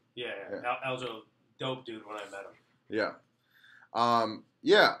you. Yeah. Aljo, dope dude when I met him.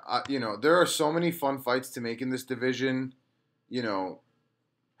 Yeah. There are so many fun fights to make in this division. Hell,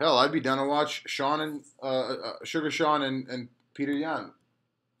 I'd be down to watch Sean and Sugar Sean and Peter Yan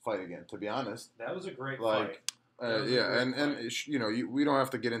fight again. To be honest, that was a great fight. We don't have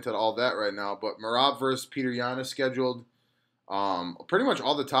to get into all that right now. But Merab versus Peter Yan is scheduled. Pretty much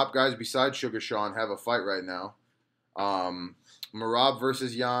all the top guys besides Sugar Sean have a fight right now. Merab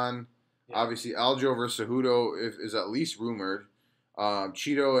versus Yan. Yeah. Obviously, Aljo versus Cejudo is at least rumored.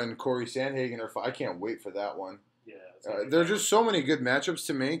 Cheeto and Corey Sandhagen I can't wait for that one. Yeah. There are just so many good matchups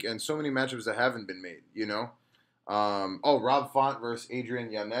to make, and so many matchups that haven't been made. You know. Rob Font versus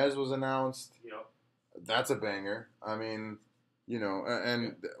Adrian Yanez was announced. Yep. That's a banger. I mean, you know,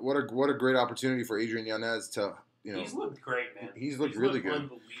 and what a great opportunity for Adrian Yanez to, you know. He's looked great, man. He's looked really good.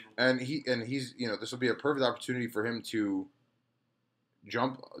 Unbelievable. And he's, you know, this will be a perfect opportunity for him to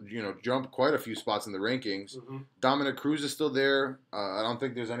jump quite a few spots in the rankings. Mm-hmm. Dominic Cruz is still there. I don't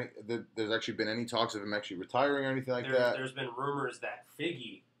think there's actually been any talks of him actually retiring or anything like that. There's been rumors that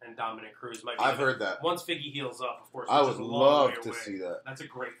Figgy and Dominic Cruz might be. I've heard that. Once Figgy heals up, of course. I would love to see that. That's a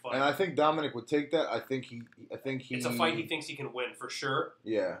great fight. And I think Dominic would take that. I think he. It's a fight he thinks he can win for sure.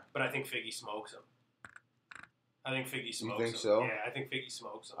 Yeah. But I think Figgy smokes him. I think Figgy smokes him. You think so? Yeah, I think Figgy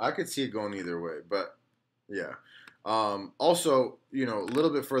smokes him. I could see it going either way, but yeah. Also, you know, a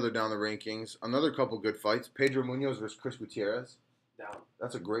little bit further down the rankings, another couple good fights. Pedro Munoz versus Chris Gutierrez. Down.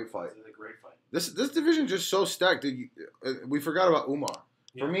 That's a great fight. This is a great fight. This division just so stacked. We forgot about Umar.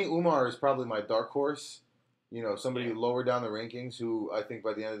 Yeah. For me, Umar is probably my dark horse. You know, somebody lower down the rankings who I think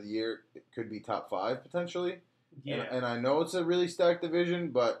by the end of the year could be top 5 potentially. Yeah. And I know it's a really stacked division,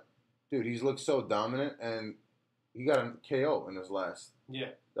 but dude, he's looked so dominant, and he got a KO in his last.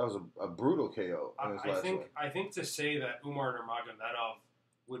 Yeah. That was a brutal KO in his last one. I think to say that Umar Nurmagomedov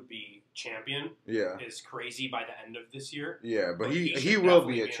would be champion is crazy by the end of this year. Yeah, but he will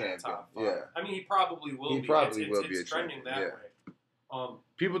be a champion. Yeah. I mean, he probably will be. He probably will be a champion. It's trending that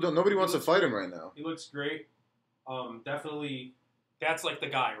way. Nobody wants to fight him right now. He looks great. Definitely, that's like the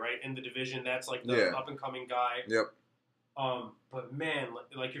guy, right? In the division, that's like the up-and-coming guy. Yep. But man,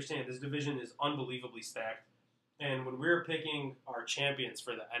 like you're saying, this division is unbelievably stacked. And when we were picking our champions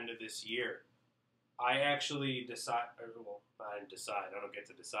for the end of this year, I actually decide. Well, I didn't decide. I don't get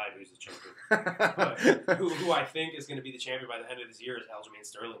to decide who's the champion. But who I think is going to be the champion by the end of this year is Aljamain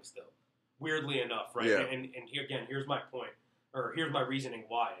Sterling still. Weirdly enough, right? Yeah. And here again, here's my point. Or here's my reasoning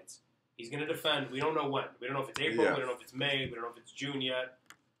why. He's going to defend. We don't know when. We don't know if it's April. Yeah. We don't know if it's May. We don't know if it's June yet.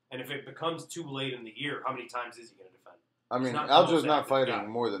 And if it becomes too late in the year, how many times is he going to defend? I mean, Aljo's not fighting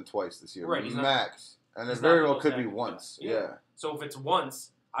more than twice this year. Right. Max. And it very well could be once. Yeah. So if it's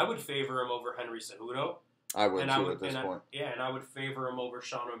once, I would favor him over Henry Cejudo. I would too at this point. And I would favor him over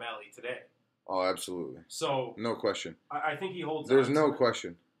Sean O'Malley today. Oh, absolutely. So no question. I think he holds. There's no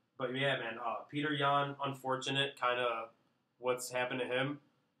question. But yeah, man, Peter Yan, unfortunate, kind of what's happened to him.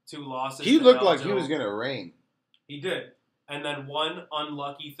 2 losses. He looked like he was gonna reign. He did, and then one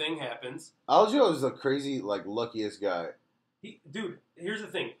unlucky thing happens. Aljo is the crazy, luckiest guy. Dude, here's the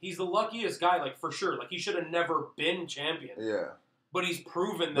thing. He's the luckiest guy, for sure. He should have never been champion. Yeah. But he's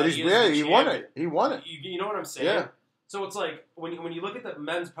proven that he won it. He won it. You know what I'm saying? Yeah. So it's like, when you look at the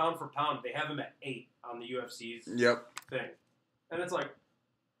men's pound for pound, they have him at 8 on the UFC's thing. And it's like,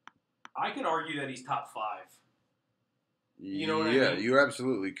 I could argue that he's top 5. You know what I mean? Yeah, you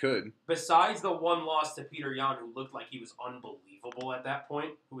absolutely could. Besides the one loss to Peter Yan, who looked like he was unbelievable at that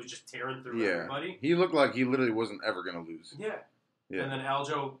point, who was just tearing through everybody. He looked like he literally wasn't ever going to lose. Yeah. And then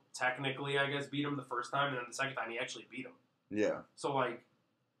Aljo technically, I guess, beat him the first time, and then the second time he actually beat him. Yeah. So, I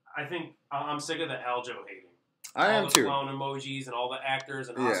think I'm sick of the Aljo hating. I am too. All the clown emojis and all the actors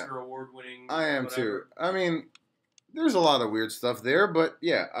and Oscar award-winning. I am too. I mean, there's a lot of weird stuff there, but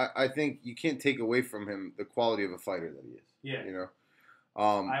yeah, I think you can't take away from him the quality of a fighter that he is. Yeah. You know?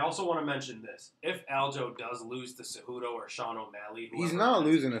 I also want to mention this. If Aljo does lose to Cejudo or Sean O'Malley... He's not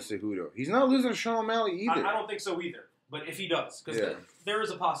losing to Cejudo. He's not losing to Sean O'Malley either. I don't think so either. But if he does, because there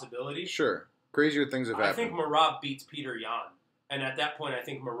is a possibility. Sure. Crazier things have happened. I think Merab beats Peter Yan. And at that point, I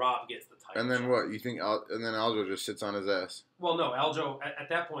think Merab gets the title. And then what? You think? And then Aljo just sits on his ass. Well, no, Aljo at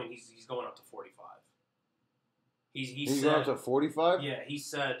that point he's going up to 45. He's going up to 45. Yeah, he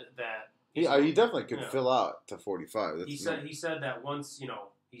said that. He definitely could fill out to 45. He said that once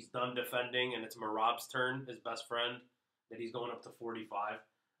he's done defending and it's Merab's turn, his best friend, that he's going up to 45.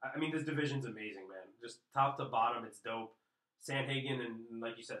 I mean, this division's amazing, man. Just top to bottom, it's dope. Sandhagen and,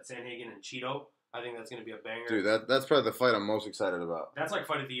 like you said, Sandhagen and Cheeto. I think that's going to be a banger. Dude, that's probably the fight I'm most excited about. That's like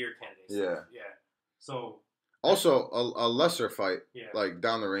fight of the year candidates. Yeah. So. Also, a lesser fight,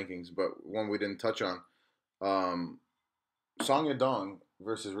 down the rankings, but one we didn't touch on. Song Yadong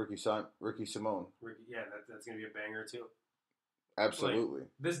versus Ricky Simone. That's going to be a banger too. Absolutely.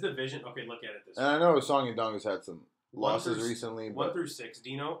 This division, okay, look at it this way. And I know Song Yadong has had some losses recently. 1 through 6,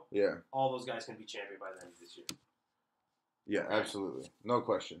 Dino. Yeah. All those guys can be champion by the end of this year. Yeah, absolutely. No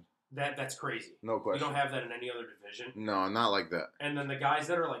question. That's crazy. No question. You don't have that in any other division. No, not like that. And then the guys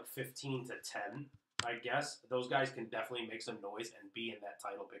that are 15 to 10, I guess, those guys can definitely make some noise and be in that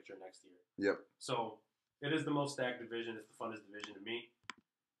title picture next year. Yep. So, It is the most stacked division. It's the funnest division to me.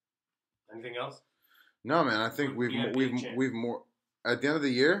 Anything else? No, man. I think we've more at the end of the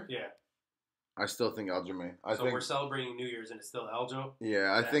year. Yeah. I still think Aljamain. So we're celebrating New Year's and it's still Aljo.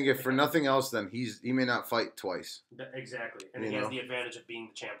 Yeah, I think if for nothing else, then he may not fight twice. Exactly, and he has the advantage of being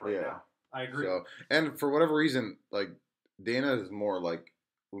the champ right now. I agree. So, and for whatever reason, like Dana is more like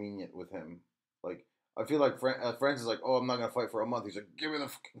lenient with him. Like I feel like Francis is like, oh, I'm not gonna fight for a month. He's like, give me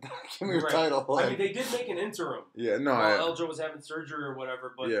your title. Like, I mean, they did make an interim. Yeah, no. While Aljo was having surgery or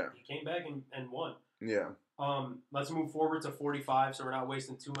whatever, but he came back and won. Yeah. Let's move forward to 45, so we're not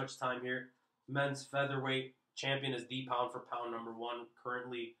wasting too much time here. Men's featherweight champion is the pound for pound #1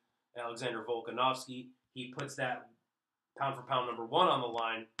 currently, Alexander Volkanovski. He puts that pound for pound #1 on the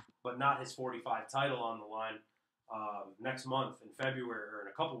line, but not his 45 title on the line. Next month in February, or in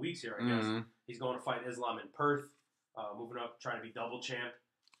a couple weeks here, I guess, he's going to fight Islam in Perth, moving up, trying to be double champ.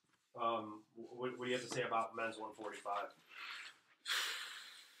 What do you have to say about men's 145?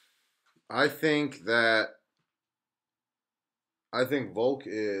 I think Volk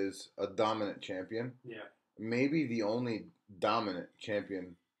is a dominant champion. Yeah. Maybe the only dominant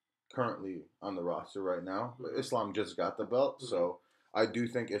champion currently on the roster right now. Mm-hmm. Islam just got the belt, so I do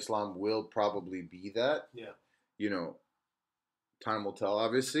think Islam will probably be that. Yeah. You know, time will tell,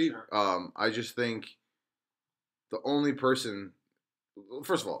 obviously. Sure. I just think the only person,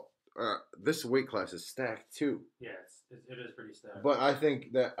 first of all, this weight class is stacked too. Yeah, it is pretty stacked. But I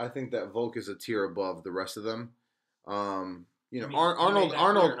think that Volk is a tier above the rest of them. Arnold,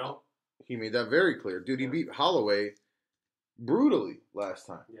 he made that very clear. Dude, he beat Holloway brutally last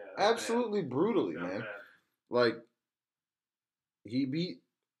time. Yeah, absolutely brutally, man. Bad. Like he's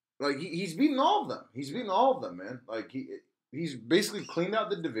beaten all of them. He's beaten all of them, man. Like he's basically cleaned out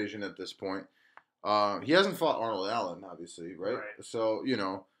the division at this point. He hasn't fought Arnold Allen, obviously, right? So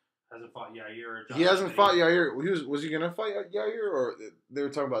hasn't fought Yair. He hasn't fought Yair. Was he gonna fight Yair, or they were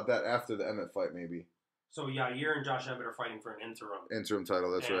talking about that after the Emmett fight, maybe? So Yair and Josh Emmett are fighting for an interim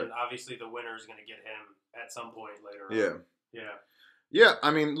title. That's right. And obviously the winner is going to get him at some point later on. Yeah.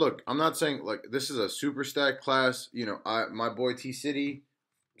 I mean, look, I'm not saying like this is a super stacked class. My boy T City,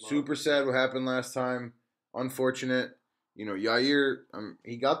 super sad what happened last time. Unfortunate. Yair,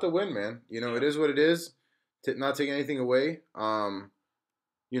 he got the win, man. It is what it is. Not taking anything away. Arnold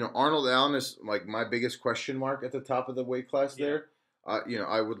Allen is like my biggest question mark at the top of the weight class there.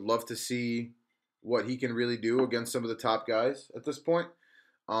 I would love to see what he can really do against some of the top guys at this point.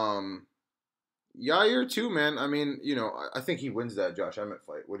 Yair too, man. I mean, I think he wins that Josh Emmett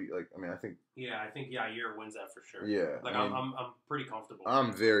fight. What do you like? I mean, I think Yair wins that for sure. Yeah, I'm pretty comfortable.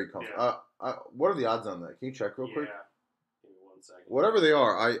 I'm very comfortable. Yeah. What are the odds on that? Can you check real quick? Yeah, give me 1 second. Whatever they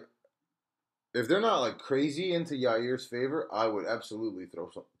are, if they're not like crazy into Yair's favor, I would absolutely throw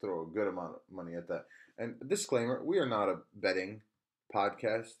a good amount of money at that. And disclaimer: we are not a betting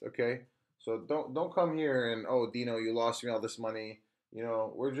podcast, okay? So don't come here and, oh, Dino, you lost me all this money.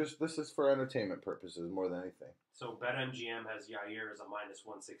 This is for entertainment purposes more than anything. So BetMGM has Yair as a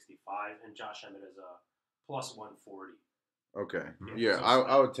 -165 and Josh Emmett as a +140. Okay. Yeah,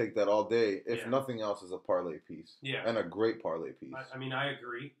 I would take that all day. If nothing else, is a parlay piece. Yeah. And a great parlay piece. I mean, I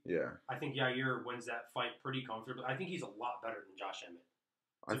agree. Yeah. I think Yair wins that fight pretty comfortably. I think he's a lot better than Josh Emmett.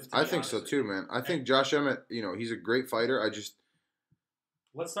 I think so too, man. I think Josh Emmett, he's a great fighter.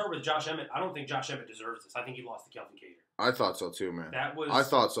 Let's start with Josh Emmett. I don't think Josh Emmett deserves this. I think he lost to Kelvin Kattar. I thought so too, man. I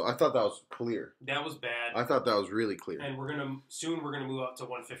thought so. I thought that was clear. That was bad. I thought that was really clear. And we're gonna move up to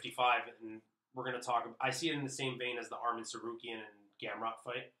 155, and we're gonna talk. I see it in the same vein as the Arman Sarukian and Gamrot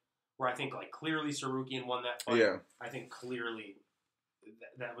fight, where I think like clearly Sarukian won that fight. Yeah. I think clearly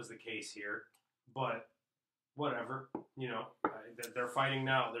that was the case here, but whatever. They're fighting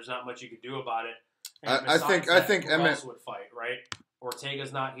now. There's not much you could do about it. And I think who Emmett else would fight, right?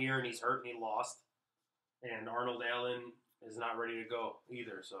 Ortega's not here, and he's hurt, and he lost. And Arnold Allen is not ready to go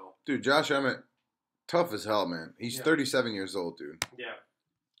either. So, dude, Josh Emmett, tough as hell, man. He's 37 years old, dude. Yeah,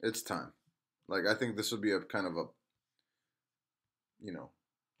 it's time. Like, I think this would be a kind of a,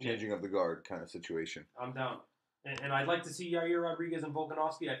 changing of the guard kind of situation. I'm down, and I'd like to see Yair Rodriguez and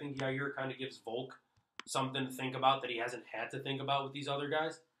Volkanovski. I think Yair kind of gives Volk something to think about that he hasn't had to think about with these other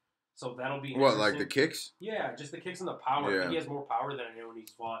guys. So that'll be what, like the kicks? Yeah, just the kicks and the power. I think he has more power than anyone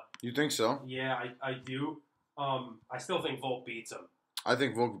he's fought. You think so? Yeah, I do. I still think Volk beats him. I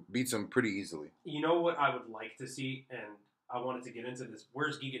think Volk beats him pretty easily. You know what I would like to see, and I wanted to get into this.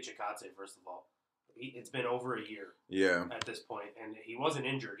 Where's Giga Chikadze, first of all? It's been over a year. Yeah. At this point, and he wasn't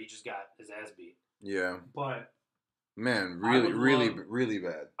injured. He just got his ass beat. Yeah. But man, really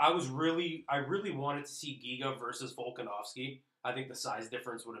bad. I really wanted to see Giga versus Volkanovski. I think the size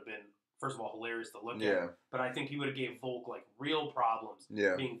difference would have been first of all, hilarious to look at. But I think he would have gave Volk like real problems.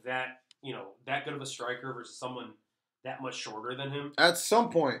 Being that, that good of a striker versus someone that much shorter than him. At some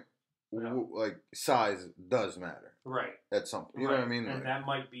point, like size does matter. Right. At some point. You know what I mean? And that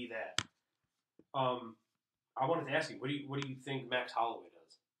might be that. I wanted to ask you, what do you think Max Holloway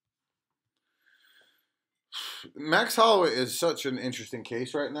does? Max Holloway is such an interesting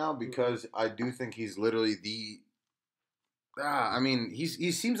case right now because I do think he's literally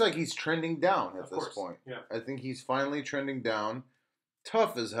he seems like he's trending down at this point. Yeah. I think he's finally trending down.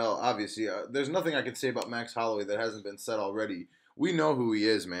 Tough as hell, obviously. There's nothing I can say about Max Holloway that hasn't been said already. We know who he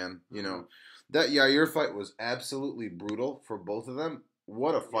is, man. That Yair fight was absolutely brutal for both of them.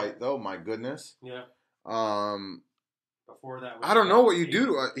 What a fight, though. My goodness. Yeah. Before that, I don't know what you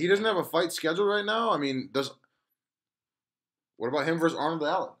do. He doesn't have a fight scheduled right now. I mean, what about him versus Arnold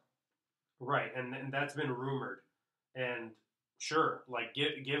Allen? Right, and that's been rumored. And sure, like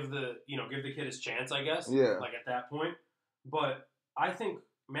give the kid his chance, I guess. Yeah. Like at that point, but I think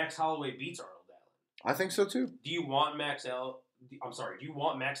Max Holloway beats Arnold Allen. I think so too. Do you want Max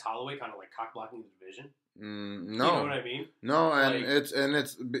Holloway kind of like cock blocking the division? No. You know what I mean? No, and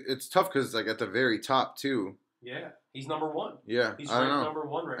it's tough because like at the very top too. Yeah, he's number one. Yeah, he's ranked number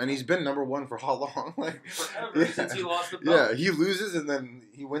one right now. And he's been number one for how long? Forever since he lost the belt. Yeah, he loses and then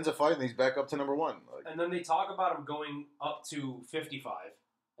he wins a fight and he's back up to number one. And then they talk about him going up to 55,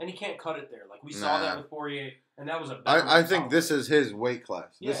 and he can't cut it there. Like we saw that with Poirier, and that was a better. I think this is his weight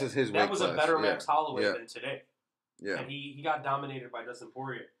class. Yeah, this is his weight class. That was a better Max Holloway than today. Yeah, and he got dominated by Dustin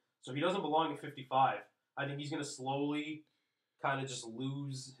Poirier, so he doesn't belong at 55. I think he's going to slowly kind of just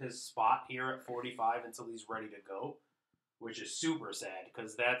lose his spot here at 45 until he's ready to go, which is super sad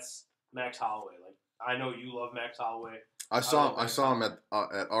because that's Max Holloway. Like I know you love Max Holloway. I saw him at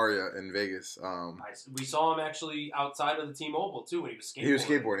Aria in Vegas. We saw him actually outside of the T-Mobile too when he was skateboarding. He was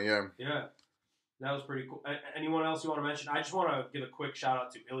skateboarding, yeah. Yeah, that was pretty cool. Anyone else you want to mention? I just want to give a quick shout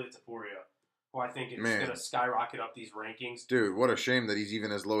out to Ilia Topuria, who I think is going to skyrocket up these rankings. Dude, what a shame that he's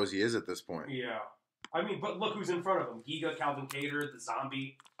even as low as he is at this point. Yeah. I mean, but look who's in front of him: Giga, Calvin Kattar, the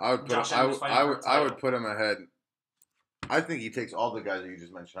Zombie. I would put him ahead. I think he takes all the guys that you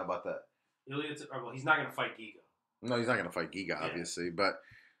just mentioned. How about that? Well, he's not going to fight Giga. No, he's not going to fight Giga, obviously, but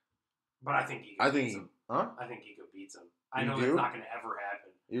I think Giga beats him. I think Giga beats him. I know that's not going to ever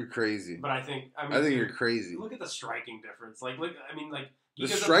happen. You're crazy. But I think you're crazy. Look at the striking difference. The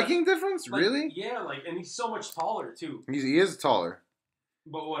striking difference, really? Yeah, and he's so much taller too. He is taller.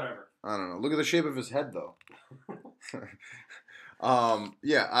 But whatever. I don't know. Look at the shape of his head, though. I mean. So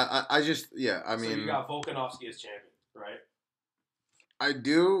you got Volkanovski as champion, right? I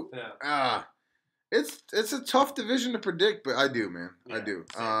do. Yeah. It's a tough division to predict, but I do, man. Yeah, I do.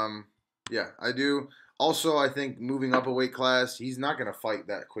 same. I do. Also, I think moving up a weight class, he's not going to fight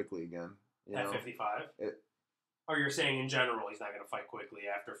that quickly again. At 55? Or you're saying in general he's not going to fight quickly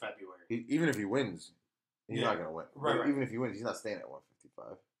after February? Even if he wins, he's not going to win. Right. Even if he wins, he's not staying at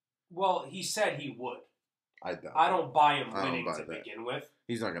 155. Well, he said he would. I don't buy him winning to begin with.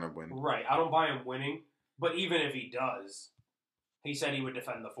 He's not going to win. Right. I don't buy him winning. But even if he does, he said he would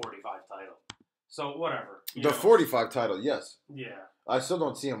defend the 45 title. So, whatever. The 45 title, yes. Yeah. I still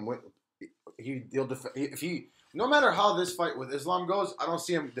don't see him win. He'll defend. No matter how this fight with Islam goes, I don't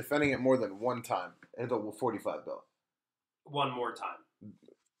see him defending it more than one time at the 45 belt. One more time.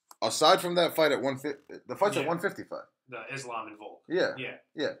 Aside from that fight at 150, the fight's at 155. The Islam and Volk. Yeah.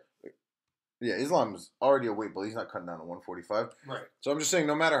 Islam's already a weight, but he's not cutting down to 145. Right. So I'm just saying,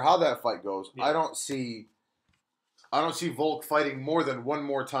 no matter how that fight goes, I don't see Volk fighting more than one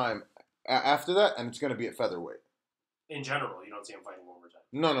more time after that, and it's going to be at featherweight. In general, you don't see him fighting one more time.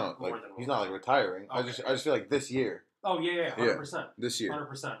 No, he's not retiring. Okay. I just feel like this year. Oh yeah, 100%. This year,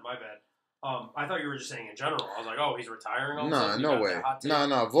 100%. My bad. I thought you were just saying in general. I was like, oh, he's retiring. No way.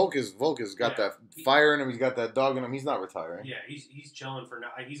 No. Volk has got that fire in him. He's got that dog in him. He's not retiring. Yeah, he's chilling for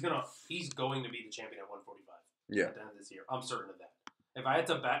now. He's going to be the champion at 145. Yeah. At the end of this year, I'm certain of that. If I had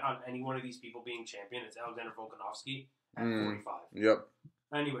to bet on any one of these people being champion, it's Alexander Volkanovski at 45. Yep.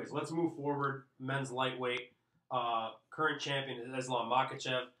 Anyways, let's move forward. Men's lightweight. Current champion is Islam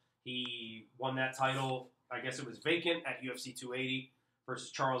Makhachev. He won that title. I guess it was vacant at UFC 280 versus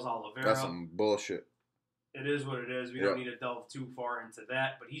Charles Oliveira. That's some bullshit. It is what it is. We don't need to delve too far into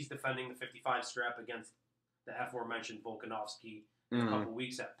that. But he's defending the 55 strap against the aforementioned Volkanovski in a couple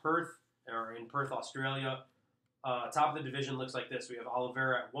weeks in Perth, Australia. Top of the division looks like this. We have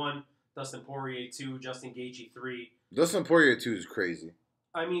Oliveira at 1, Dustin Poirier 2, Justin Gaethje 3. Dustin Poirier 2 is crazy.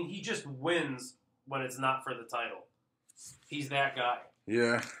 I mean, he just wins when it's not for the title. He's that guy.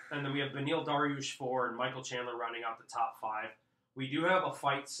 Yeah. And then we have Beneil Dariush 4 and Michael Chandler rounding out the top 5. We do have a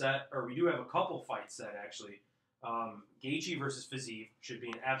fight set, or we do have a couple fights set actually. Gaethje versus Fiziev should be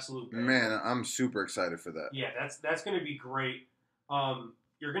an absolute banger. Man, I'm super excited for that. Yeah, that's going to be great.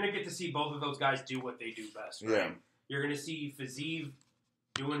 You're going to get to see both of those guys do what they do best, right? Yeah. You're going to see Fiziev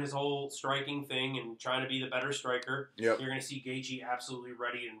doing his whole striking thing and trying to be the better striker. Yep. You're going to see Gaethje absolutely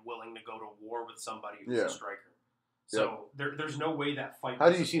ready and willing to go to war with somebody who's a striker. So there's no way that fight. How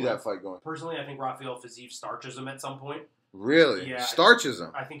do you see that fight going? Personally, I think Rafael Fiziev starches him at some point. Really? Yeah. Starches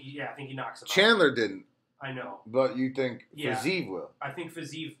him? I think he knocks him out. Chandler didn't. I know. But you think Fiziev will? I think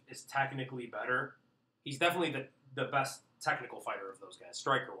Fiziev is technically better. He's definitely the best technical fighter of those guys,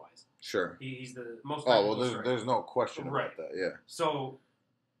 striker-wise. Sure. He's the most technical striker. There's no question about that, yeah. So,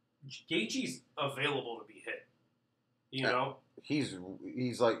 Gaethje's available to be hit. You know? He's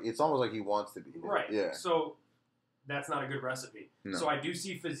like, it's almost like he wants to be hit. Right. Yeah. So, that's not a good recipe. No. So, I do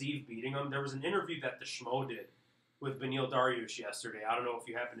see Fiziev beating him. There was an interview that the Schmo did with Beneil Dariush yesterday. I don't know if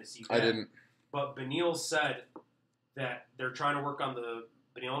you happen to see that. I didn't. But Beneil said that they're trying to work on the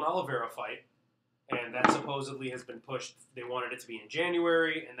Beneil and Oliveira fight, and that supposedly has been pushed. They wanted it to be in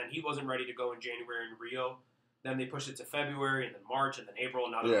January, and then he wasn't ready to go in January in Rio. Then they pushed it to February, and then March, and then April,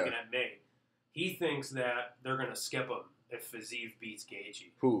 and now they're looking at May. He thinks that they're going to skip him if Fiziev beats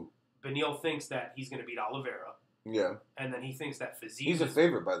Gaethje. Who? Beneil thinks that he's going to beat Oliveira. Yeah. And then he thinks that Fiziev... He's a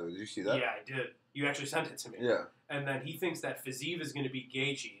favorite, by the way. Did you see that? Yeah, I did. You actually sent it to me. Yeah. And then he thinks that Fiziev is going to beat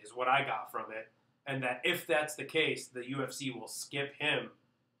Gaethje, is what I got from it. And that if that's the case, the UFC will skip him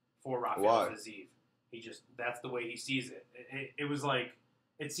for Rafael Fiziev. That's the way he sees it. It was like,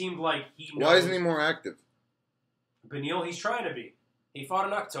 it seemed like he knows. Why isn't he more active? Beneil, he's trying to be. He fought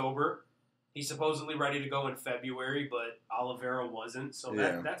in October. He's supposedly ready to go in February, but Oliveira wasn't. So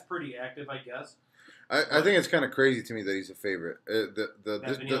that's pretty active, I guess. I think it's kind of crazy to me that he's a favorite.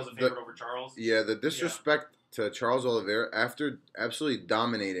 Beneil's a favorite over Charles? Yeah, the disrespect to Charles Oliveira after absolutely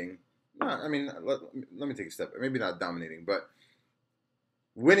dominating. I mean, let me take a step. Maybe not dominating, but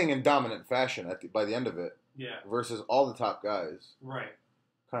winning in dominant fashion by the end of it. Yeah. Versus all the top guys. Right.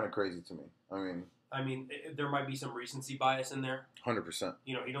 Kind of crazy to me. I mean, there might be some recency bias in there. 100%.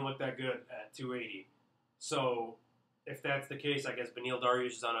 You know, he don't look that good at 280. So, if that's the case, I guess Beneil Dariush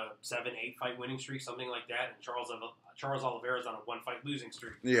is on a 7-8 fight winning streak, something like that, and Charles Oliveira is on a 1-fight losing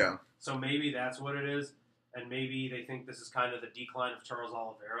streak. Yeah. So maybe that's what it is, and maybe they think this is kind of the decline of Charles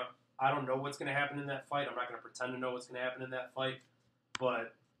Oliveira. I don't know what's going to happen in that fight. I'm not going to pretend to know what's going to happen in that fight,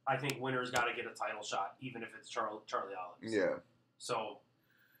 but I think winner's got to get a title shot, even if it's Charlie Oliveira. Yeah. So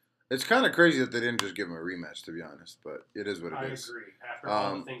it's kind of crazy that they didn't just give him a rematch, to be honest, but it is what it is. I agree. After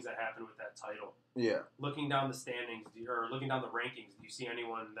all the things that happened with that title. Yeah. Looking down the standings, or looking down the rankings, do you see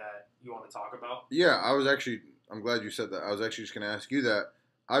anyone that you want to talk about? Yeah, I'm glad you said that. I was actually just going to ask you that.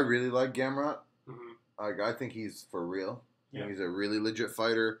 I really like Gamrot. Mm-hmm. I think he's for real. Yeah. He's a really legit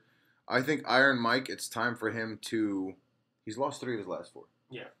fighter. I think Iron Mike, it's time for him to... He's lost 3 of his last 4.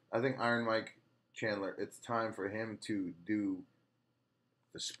 Yeah. I think Iron Mike Chandler, it's time for him to do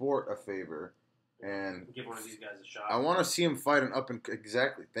the sport a favor and... Give one of these guys a shot. I want to see him fight an up and...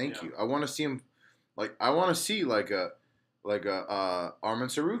 Exactly. Thank you. I want to see him... I want to see like a Arman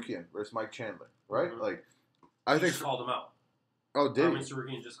Sarukian versus Mike Chandler, right? Mm-hmm. Like, I think... Just called him out. Oh, did Arman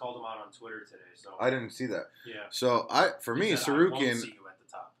Sarukian just called him out on Twitter today. So I didn't see that. Yeah. So, for me, Sarukian... I won't see you at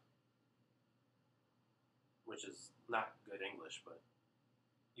the top. Which is not good English, but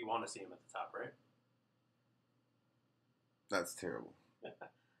you want to see him at the top, right? That's terrible.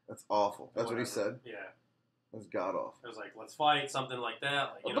 That's awful. That's what he said? Yeah. That's god-awful. It was like, let's fight, something like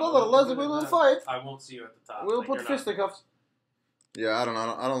that. Like, we'll fight. I won't see you at the top. We'll put fisticuffs. Yeah, I don't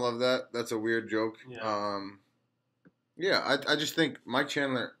know. I don't love that. That's a weird joke. Yeah. I just think Mike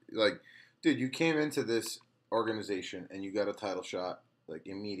Chandler, like, dude, you came into this organization and you got a title shot, like,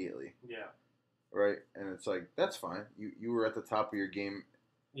 immediately. Yeah. Right? And it's like, that's fine. You were at the top of your game.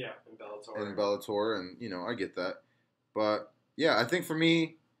 Yeah, in Bellator, and, you know, I get that. But, yeah, I think for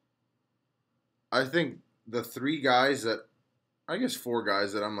me, I think the 3 guys that, I guess 4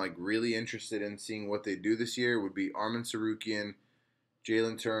 guys that I'm, like, really interested in seeing what they do this year would be Arman Sarukian,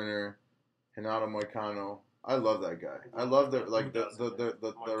 Jalen Turner, Renato Moicano. I love that guy. I love the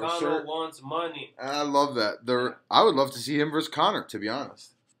Moicano wants money. I love that. I would love to see him versus Conor, to be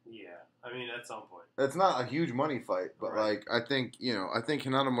honest. Yeah, I mean, at some point. It's not a huge money fight, but like I think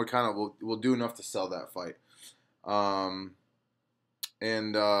Renato Moicano will do enough to sell that fight.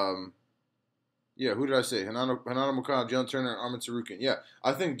 Yeah, who did I say? Renato Moicano, Jalen Turner, and Arman Sarukian. Yeah,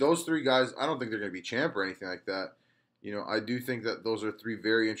 I think those 3 guys. I don't think they're going to be champ or anything like that. You know, I do think that those are 3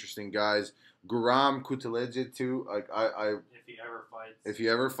 very interesting guys. Guram Kutaleje too. Like if he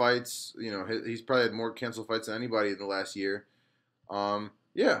ever fights, you know, he's probably had more canceled fights than anybody in the last year.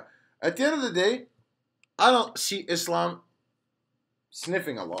 Yeah. At the end of the day, I don't see Islam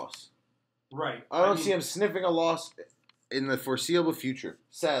sniffing a loss. Right. I don't see him sniffing a loss in the foreseeable future,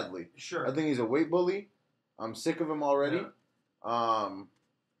 sadly. Sure. I think he's a weight bully. I'm sick of him already. Yeah.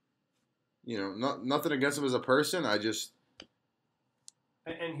 Nothing against him as a person. I just...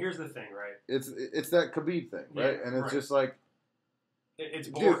 And here's the thing, right? It's that Khabib thing, right? And it's just like... It's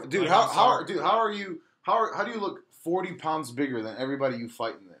boring. Dude, how do you look 40 pounds bigger than everybody you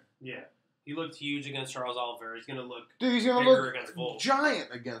fight in there? Yeah. He looked huge against Charles Oliveira. He's gonna look against Volk. Giant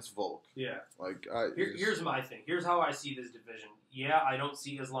against Volk. Yeah. Like here's my thing. Here's how I see this division. Yeah, I don't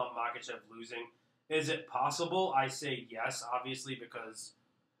see Islam Makhachev losing. Is it possible? I say yes, obviously, because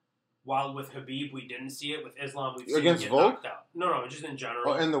while with Khabib we didn't see it, with Islam we've seen against him get Volk? knocked out. No, just in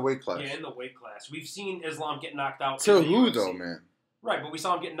general. Oh, in the weight class. Yeah, in the weight class. We've seen Islam get knocked out. To who UFC. Though, man? Right, but we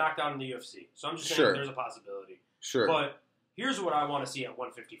saw him get knocked out in the UFC. So I'm just saying there's a possibility. Sure. But here's what I want to see at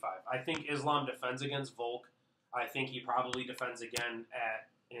 155. I think Islam defends against Volk. I think he probably defends again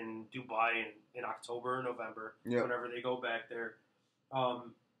in Dubai in October or November, whenever they go back there.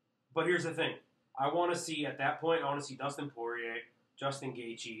 But here's the thing. I want to see, at that point, Dustin Poirier, Justin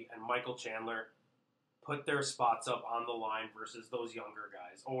Gaethje, and Michael Chandler put their spots up on the line versus those younger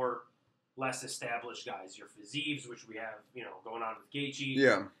guys, or less established guys. Your Fizieves, which we have, going on with Gaethje.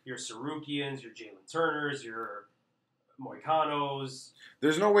 Yeah. Your Sarukians, your Jalen Turners, your Moicanos.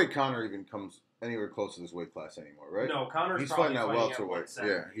 There's no way Conor even comes anywhere close to this weight class anymore, right? No, Conor's he's probably fighting at welterweight.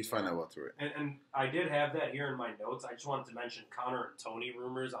 Yeah, he's fighting at welterweight. And I did have that here in my notes. I just wanted to mention Conor and Tony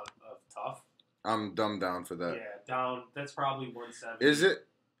rumors of Tough. I'm dumbed down for that. Yeah, down. That's probably 170. Is it?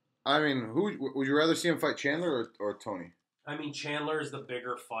 I mean, who would you rather see him fight, Chandler or Tony? I mean, Chandler is the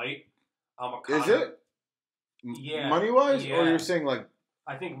bigger fight. Is it? Yeah. Money-wise? Yeah. Or you're saying, like...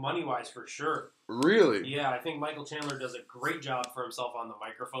 I think money-wise for sure. Really? Yeah, I think Michael Chandler does a great job for himself on the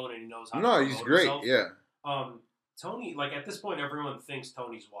microphone, and he knows how to promote he's great, himself. Yeah. Tony, like, at this point, everyone thinks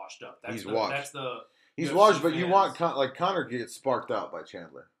Tony's washed up. He's washed. That's the... He's washed, but you want... Conor gets sparked out by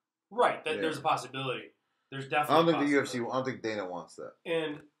Chandler. Right. There's a possibility. There's definitely I don't think Dana wants that.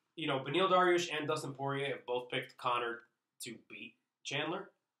 And, Beneil Dariush and Dustin Poirier have both picked Conor to beat Chandler.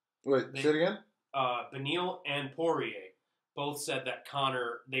 Wait, say it again? Beneil and Poirier both said that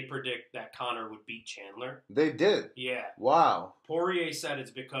they predict that Conor would beat Chandler. They did? Yeah. Wow. Poirier said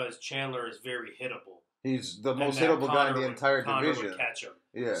it's because Chandler is very hittable. He's the most hittable guy in the entire division. Conor would catch him.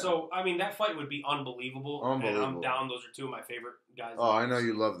 Yeah. So, I mean, that fight would be unbelievable. And I'm down. Those are two of my favorite guys. Oh, I know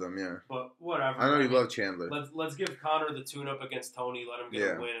you love them, yeah. But whatever. I know you love Chandler. Let's give Conor the tune-up against Tony, let him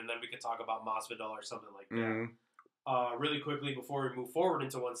get a win, and then we can talk about Masvidal or something like that. Mm-hmm. Really quickly, before we move forward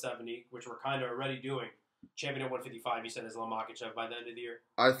into 170, which we're kind of already doing, champion at 155, you said Islam Makhachev by the end of the year?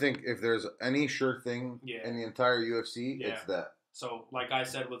 I think if there's any sure thing in the entire UFC, it's that. So, like I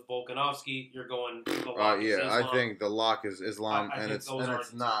said with Volkanovski, you're going the lock is Islam. I think the lock is Islam, and it's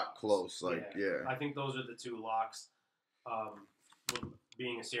not close. I think those are the two locks.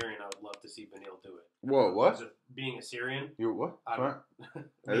 Being a Syrian, I would love to see Beneil do it. Whoa, what? Being a Syrian. You what? I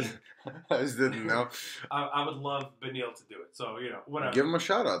just didn't know. I would love Beneil to do it. So, whatever. Give him a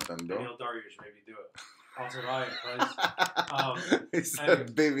shout out then, bro. Beneil Dariush, maybe do it. Also, he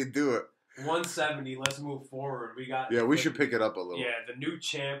said, baby, do it. 170, let's move forward. We should pick it up a little. Yeah, the new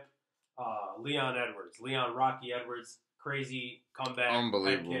champ, Leon Edwards. Leon Rocky Edwards. Crazy comeback.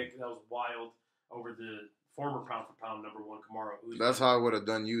 Unbelievable. Head kick. That was wild over the former pound-for-pound #1 Kamaru Usman. That's how I would have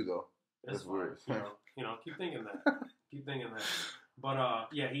done you, though. That's weird. Keep thinking that. But,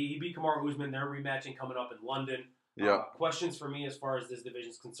 he beat Kamaru Usman. They're rematching coming up in London. Yeah. Questions for me as far as this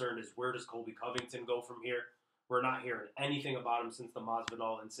division is concerned is where does Colby Covington go from here? We're not hearing anything about him since the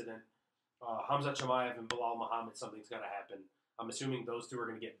Masvidal incident. Hamza Chimaev and Bilal Muhammad, something's got to happen. I'm assuming those two are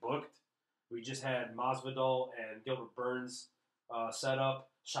going to get booked. We just had Masvidal and Gilbert Burns set up.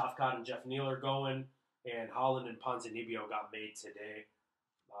 Shafkat and Jeff Neal are going. And Holland and Ponzinibbio got made today.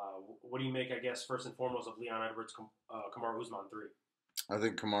 What do you make, I guess, first and foremost, of Leon Edwards, Kamaru Usman 3? I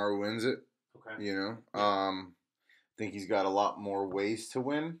think Kamaru wins it. Okay. I think he's got a lot more ways to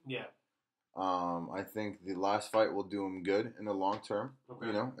win. Yeah. I think the last fight will do him good in the long term,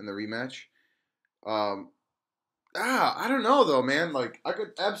 in the rematch. I don't know, though, man. Like, I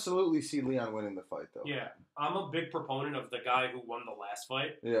could absolutely see Leon winning the fight, though. Yeah. I'm a big proponent of the guy who won the last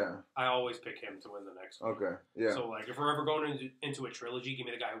fight. Yeah. I always pick him to win the next one. Okay, yeah. So, like, if we're ever going into a trilogy, give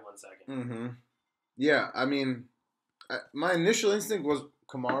me the guy who won second. Mm-hmm. Yeah, I mean, my initial instinct was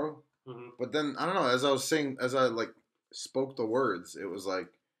Kamaru. Mm-hmm. But then, I don't know, as I, spoke the words, it was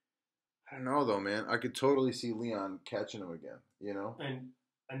like, I don't know, though, man. I could totally see Leon catching him again,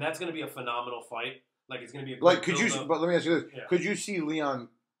 And that's going to be a phenomenal fight. Like, it's going to be a like, great build-up. but let me ask you this. Yeah. Could you see Leon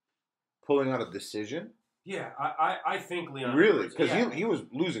pulling out a decision? Yeah, I think Leon. Really? Because he was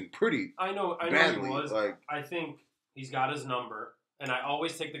losing pretty I know badly. He was. Like, I think he's got his number, and I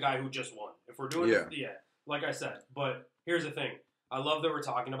always take the guy who just won. If we're doing like I said. But here's the thing. I love that we're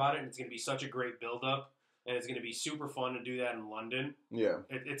talking about it, and it's going to be such a great build-up, and it's going to be super fun to do that in London. Yeah.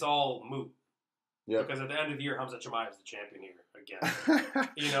 It's all moot. Yeah. Because at the end of the year, Hamza Chimaev is the champion here again.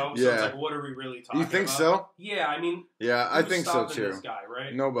 You know? So it's like, what are we really talking about? You think so? Yeah, I mean... Yeah, I think so, too. This guy,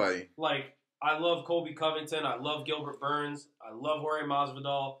 right? Nobody. Like, I love Colby Covington. I love Gilbert Burns. I love Jorge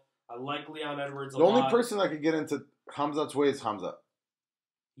Masvidal. I like Leon Edwards a lot. The only person that could get into Hamzat's way is Hamza.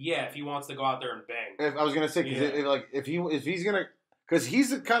 Yeah, if he wants to go out there and bang. I was going to say, if he's going to... Because he's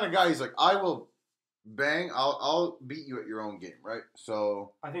the kind of guy, he's like, I will bang, I'll beat you at your own game, right?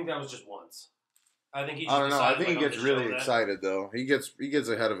 So... I think that was just once. I think I don't know. I think he gets really excited though. He gets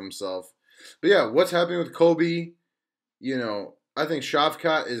ahead of himself. But yeah, what's happening with Kobe? You know, I think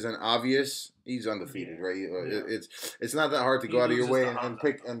Shavkat is an obvious. He's undefeated, right? Yeah. It's not that hard to go out of your way and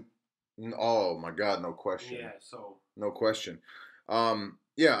pick and. Oh my God, no question. Yeah, so no question.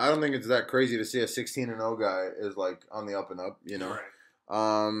 Yeah, I don't think it's that crazy to see a 16-0 guy is like on the up and up. You know, right.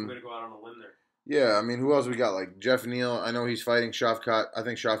 I'm gonna go out on a limb there. Yeah, I mean, who else we got? Like Jeff Neal. I know he's fighting Shavkat. I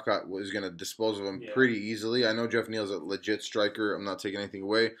think Shavkat was going to dispose of him pretty easily. I know Jeff Neal's a legit striker. I'm not taking anything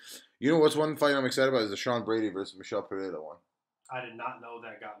away. You know what's one fight I'm excited about is the Sean Brady versus Michelle Pereira one. I did not know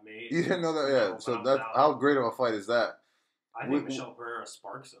that got made. You didn't know that? Yeah. So that's how great of a fight is that? I think Michelle Pereira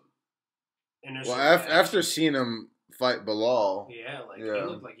sparks him. Well, after seeing him fight Bilal. Yeah, he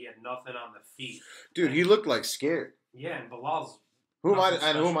looked like he had nothing on the feet. Dude, he looked like scared. Yeah, and Bilal's... Who am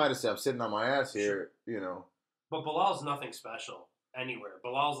I to say? I'm sitting on my ass here, you know. But Bilal's nothing special anywhere.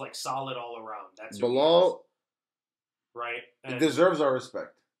 Bilal's like solid all around. That's Bilal, right? And deserves our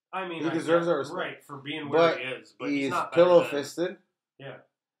respect. I mean, he deserves our respect, right, for being where he is. But he's not pillow fisted. Yeah,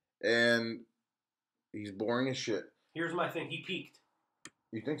 and he's boring as shit. Here's my thing: he peaked.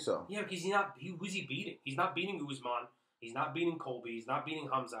 You think so? Yeah, because who's he beating? He's not beating Usman. He's not beating Colby. He's not beating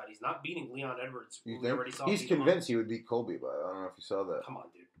Hamzat. He's not beating Leon Edwards. You think? He's convinced he would beat Colby, but I don't know if you saw that. Come on,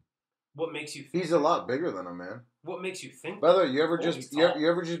 dude. What makes you think? He's a lot bigger than him, man. What makes you think? By the way, you ever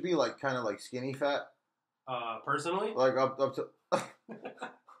just be like kind of like skinny fat? Personally? Like up to.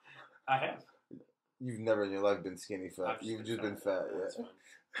 I have. You've never in your life been skinny fat. You've just been fat.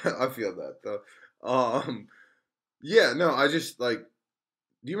 Yeah. I feel that though. Yeah. No, I just like.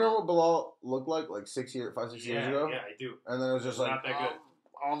 Do you remember what Bilal looked like 5, 6 years ago? Yeah, I do. And then it was just not that good.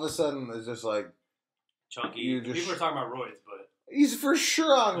 All of a sudden, it's just like chunky. People are talking about roids, but he's for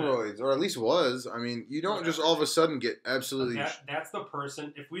sure on roids, or at least was. I mean, you don't just all of a sudden get absolutely. That's the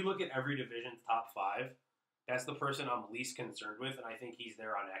person. If we look at every division's top 5, that's the person I'm least concerned with, and I think he's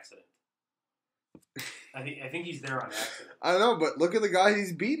there on accident. I think he's there on accident. I know, but look at the guy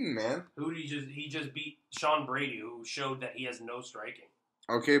he's beaten, man. Who did he just beat? Sean Brady, who showed that he has no striking.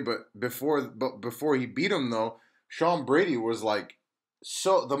 Okay, but before he beat him though, Sean Brady was like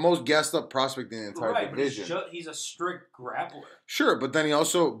the most gassed up prospect in the entire division. He's a strict grappler. Sure, but then he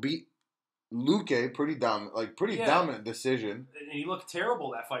also beat Luque pretty dominant decision. And he looked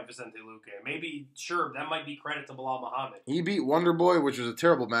terrible that fight, Vicente Luque. Maybe that might be credit to Bilal Muhammad. He beat Wonder Boy, which was a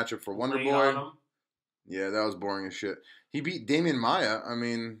terrible matchup for Wonder Boy. Yeah, that was boring as shit. He beat Damian Maia. I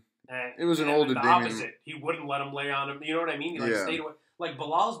mean, it was an older Damian. Opposite. He wouldn't let him lay on him. You know what I mean? He stayed away. Like,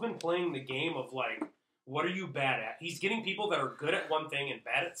 Bilal's been playing the game of, like, what are you bad at? He's getting people that are good at one thing and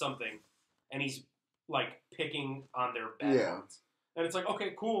bad at something, and he's, like, picking on their bad ones. And it's like,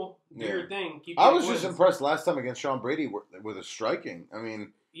 okay, cool. Do your thing. I was just impressed last time against Sean Brady with his striking. I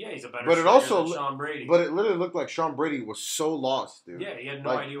mean... Yeah, he's a better striker than Sean Brady. But it literally looked like Sean Brady was so lost, dude. Yeah, he had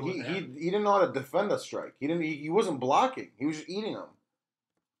no idea what was happening. He didn't know how to defend a strike. He wasn't blocking. He was just eating them.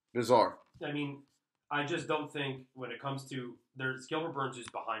 Bizarre. I mean... I just don't think when it comes to there's Gilbert Burns who's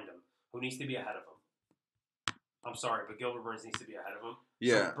behind him, who needs to be ahead of him. I'm sorry, but Gilbert Burns needs to be ahead of him.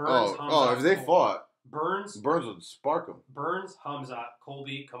 Yeah. So Burns, if they fought, Burns would spark him. Burns, Hamzat,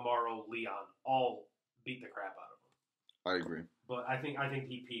 Colby, Kamaru, Leon all beat the crap out of him. I agree. But I think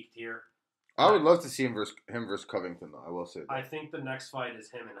he peaked here. I would love to see him versus Covington, though. I will say that. I think the next fight is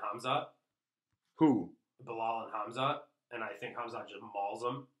him and Hamzat. Who? Bilal and Hamzat, and I think Hamzat just mauls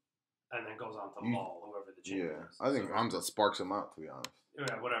him. And then goes on to maul whoever the champion is. I think Hamza sparks him out, to be honest.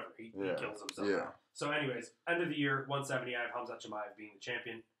 Yeah, whatever. He kills himself. Yeah. So, anyways, end of the year, 170. I have Hamza Chimaev being the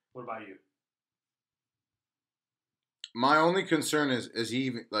champion. What about you? My only concern is he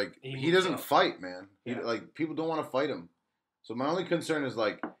even he doesn't fight, man. People don't want to fight him. So my only concern is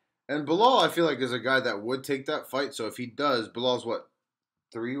and Bilal, I feel like is a guy that would take that fight. So if he does, Bilal's what,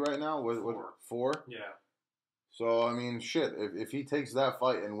 3 right now? 4. Yeah. So, I mean, shit, if he takes that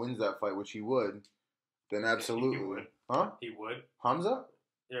fight and wins that fight, which he would, then absolutely. He would. Huh? He would. Hamza?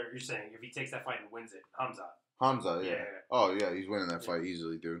 You're saying if he takes that fight and wins it, Hamza. Hamza, yeah. Yeah. Oh, yeah, he's winning that fight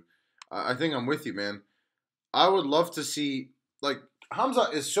easily, dude. I think I'm with you, man. I would love to see, like, Hamza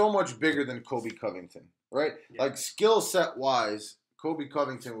is so much bigger than Colby Covington, right? Yeah. Like, skill set wise, Colby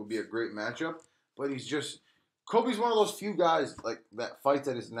Covington would be a great matchup, but Colby's one of those few guys, like, that fights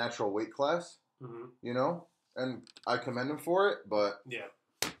at his natural weight class, you know? And I commend him for it, but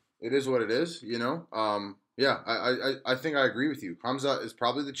it is what it is, you know? I think I agree with you. Hamza is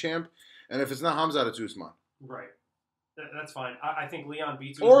probably the champ, and if it's not Hamza, it's Usman. Right. That's fine. I think Leon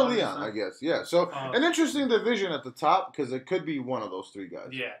beats Usman. Or Leon, I guess. Yeah. So, an interesting division at the top, because it could be one of those 3 guys.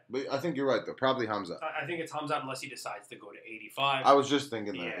 Yeah. But I think you're right, though. Probably Hamza. I think it's Hamza unless he decides to go to 85. I was just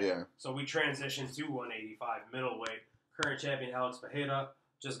thinking that, yeah. So we transition to 185 middleweight. Current champion Alex Pereira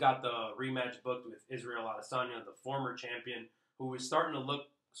just got the rematch booked with Israel Adesanya, the former champion, who was starting to look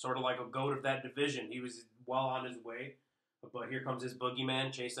sort of like a GOAT of that division. He was well on his way. But here comes his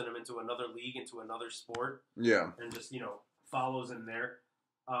boogeyman, chasing him into another league, into another sport. Yeah. And just, follows him there.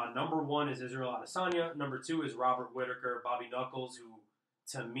 Number 1 is Israel Adesanya. Number 2 is Robert Whittaker, Bobby Knuckles, who,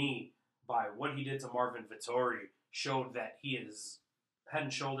 to me, by what he did to Marvin Vettori, showed that he is head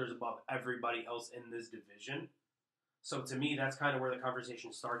and shoulders above everybody else in this division. So to me, that's kind of where the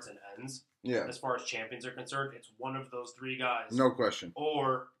conversation starts and ends. Yeah. As far as champions are concerned, it's one of those 3 guys. No question.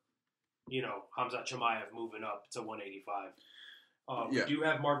 Or, Hamzat Chimaev moving up to 185. We do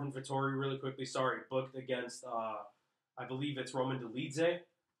have Marvin Vettori really quickly. Booked against, I believe it's Roman Dolidze.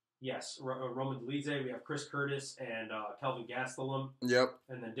 Yes, Roman Dolidze. We have Chris Curtis and Kelvin Gastelum. Yep.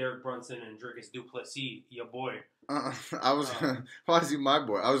 And then Derek Brunson and Dricus Duplessis, your boy. Why is he my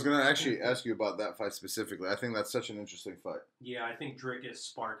boy? I was going to actually ask you about that fight specifically. I think that's such an interesting fight. Yeah, I think Dricus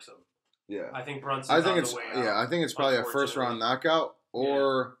sparks him. Yeah. I think Brunson's on the way out. Yeah, I think it's probably a first-round knockout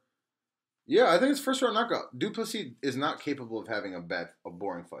or... Yeah, I think it's first-round knockout. Duplessis is not capable of having a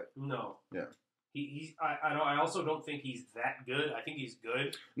boring fight. No. Yeah. I also don't think he's that good. I think he's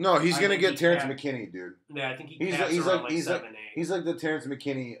good. No, he's gonna get Terrence McKinney, dude. Yeah, I think he's like 7-8. He's like the Terrence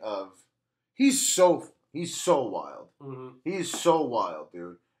McKinney of. He's so wild. Mm-hmm. He's so wild,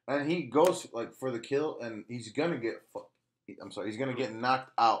 dude. And he goes like for the kill, and he's gonna get. He's gonna get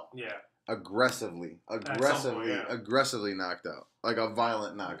knocked out. Yeah. Aggressively knocked out, like a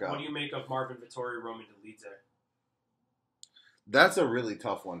violent knockout. What do you make of Marvin Vettori, Roman Dolidze? That's a really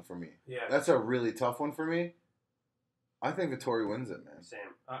tough one for me. Yeah. That's a really tough one for me. I think Vettori wins it, man. Same.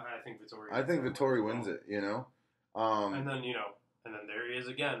 I think Vettori. I think Vettori wins it. You know. And then there he is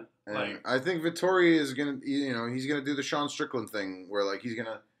again. And I think Vettori is gonna, he's gonna do the Sean Strickland thing where like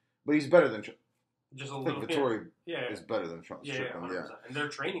but he's better than. Just a I little. think Vettori is better than Sean Strickland. Yeah. And they're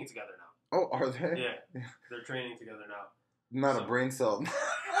training together now. Oh, are they? Yeah. They're training together now. Not a brain cell.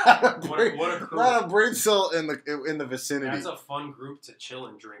 What a crew. Not a brain cell in the vicinity. That's a fun group to chill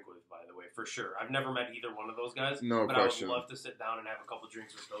and drink with, by the way, for sure. I've never met either one of those guys. No but question. I would love to sit down and have a couple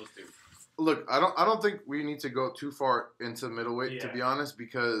drinks with those two. Look, I don't think we need to go too far into middleweight, to be honest,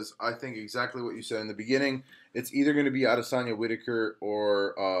 because I think exactly what you said in the beginning. It's either going to be Adesanya Whittaker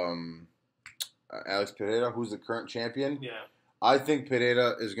or Alex Pereira, who's the current champion. Yeah. I think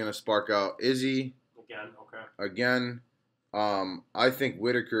Pereira is going to spark out Izzy. Again. I think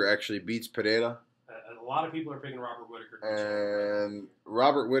Whittaker actually beats Pereira. A lot of people are picking Robert Whittaker. And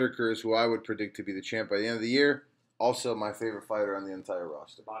Robert Whittaker is who I would predict to be the champ by the end of the year. Also, my favorite fighter on the entire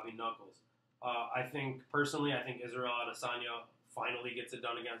roster. Bobby Knuckles. I think Israel Adesanya finally gets it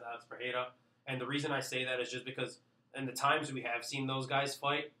done against Alex Pereira. And the reason I say that is just because in the times we have seen those guys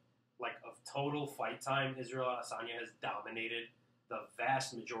fight, like of total fight time, Israel Adesanya has dominated the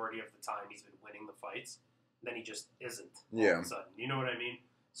vast majority of the time he's been winning the fights. Then he just isn't all of a sudden. You know what I mean?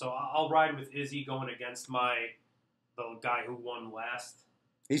 So I'll ride with Izzy going against the guy who won last.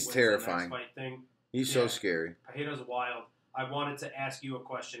 He's terrifying. Fight thing. He's so scary. Pereira's wild. I wanted to ask you a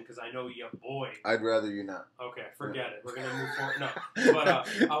question because I know your boy. I'd rather you not. Okay, forget it. We're going to move forward. No. But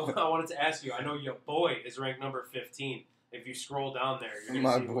I wanted to ask you. I know your boy is ranked number 15. If you scroll down there, you're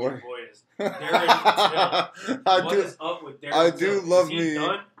going to see who your boy is. Darren Till. What is up with Darren Till? I do love me.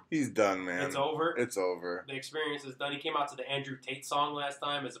 Done? He's done, man. It's over? It's over. The experience is done. He came out to the Andrew Tate song last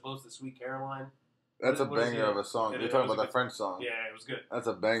time as opposed to Sweet Caroline. That's a banger of a song. You're talking about the French song. Yeah, it was good. That's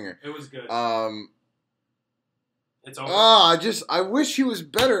a banger. It was good. It's over. I wish he was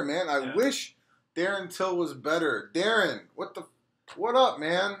better, man. I wish Darren Till was better. Darren, what up,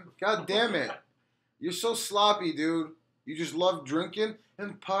 man? God damn it. You're so sloppy, dude. You just love drinking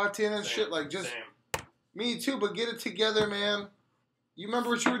and partying and shit. Me too, but get it together, man. You remember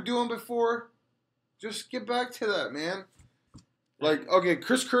what you were doing before? Just get back to that, man. Like, okay,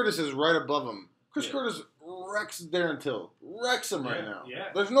 Chris Curtis is right above him. Chris Curtis wrecks Darren Till. Wrecks him right now. Yeah.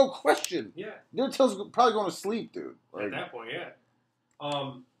 There's no question. Yeah. Darren Till's probably going to sleep, dude. Like, at that point, yeah.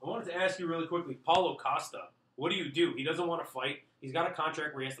 I wanted to ask you really quickly, Paulo Costa, what do you do? He doesn't want to fight. He's got a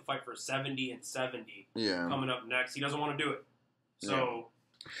contract where he has to fight for 70 and 70 coming up next. He doesn't want to do it. So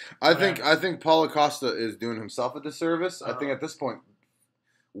I think Paulo Costa is doing himself a disservice. I think at this point,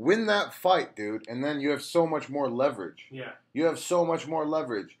 win that fight, dude, and then you have so much more leverage. Yeah. You have so much more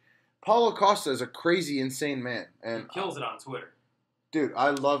leverage. Paulo Costa is a crazy, insane man. And he kills it on Twitter. Dude,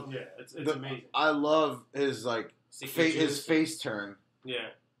 I love it's amazing. I love his his face turn. Yeah.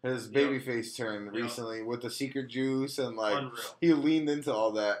 His baby face turn recently with the secret juice and Unreal. He leaned into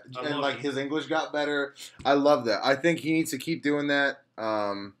all that and his English got better. I love that. I think he needs to keep doing that.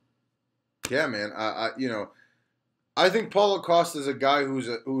 Yeah, man. I think Paulo Costa is a guy who's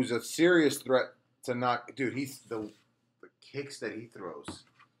a serious threat to knock. Dude, the kicks that he throws,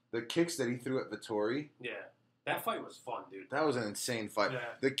 the kicks that he threw at Vettori. Yeah, that fight was fun, dude. That was an insane fight. Yeah.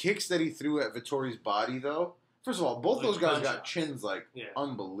 The kicks that he threw at Vettori's body, though. First of all, both those guys got chins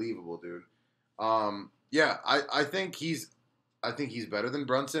unbelievable, dude. Yeah, I think he's better than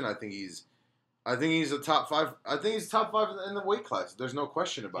Brunson. I think he's a top 5. I think he's top 5 in the weight class. There's no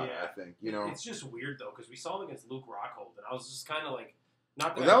question about it. I think it's just weird though because we saw him against Luke Rockhold, and I was just kind of like,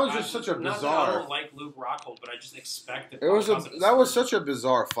 not that that was just such a bizarre. Not that I don't like Luke Rockhold, but I just expected. That was such a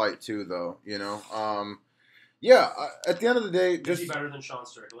bizarre fight too, though. Yeah. At the end of the day, is he better than Sean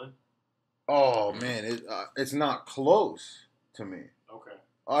Strickland? Oh man, it's not close to me. Okay.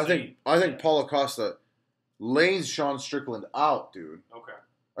 I think Paulo Costa lays Sean Strickland out, dude. Okay.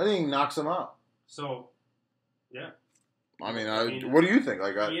 I think he knocks him out. So, yeah. I mean, what do you think?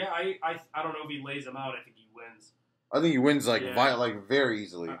 Like, I don't know if he lays him out. I think he wins. I think he wins very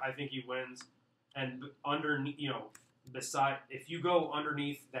easily. I think he wins, and underneath, if you go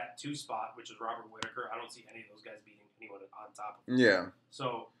underneath that 2 spot, which is Robert Whittaker, I don't see any of those guys beating anyone on top of him. Yeah.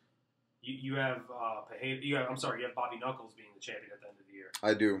 So. You have you have Bobby Knuckles being the champion at the end of the year.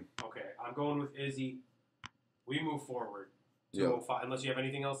 I do. Okay, I'm going with Izzy. We move forward. 205. Unless you have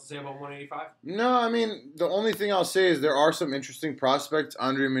anything else to say about 185? No, I mean the only thing I'll say is there are some interesting prospects.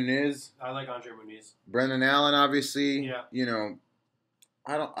 Andre Muniz. I like Andre Muniz. Brendan Allen, obviously. Yeah.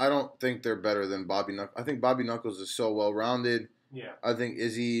 I don't think they're better than Bobby Knuckles. I think Bobby Knuckles is so well rounded. Yeah. I think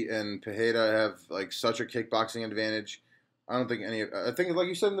Izzy and Pereira have such a kickboxing advantage. I don't think I think, like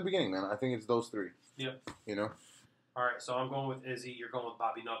you said in the beginning, man, I think it's those 3. Yep. All right, so I'm going with Izzy. You're going with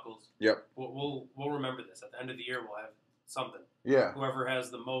Bobby Knuckles. Yep. We'll remember this. At the end of the year, we'll have something. Yeah. Whoever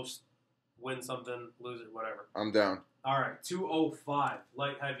has the most, win something, lose it, whatever. I'm down. All right, 205,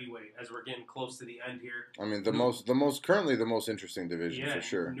 light heavyweight, as we're getting close to the end here. I mean, currently the most interesting division, for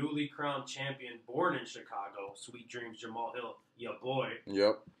sure. Newly crowned champion, born in Chicago, Sweet Dreams Jamal Hill, ya boy.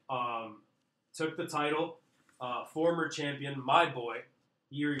 Yep. Took the title. Former champion, my boy,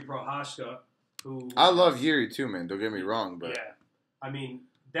 Yuri Prochazka, who... I love Yuri too, man. Don't get me wrong, but... Yeah. I mean,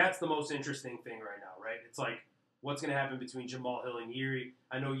 that's the most interesting thing right now, right? It's like, what's going to happen between Jamal Hill and Yuri?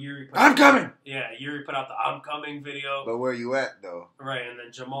 I know Yuri... I'm coming! Yeah, Yuri put out the I'm coming video. But where you at, though? Right, and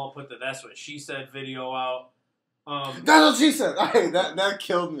then Jamal put the That's What She Said video out. That's what she said. That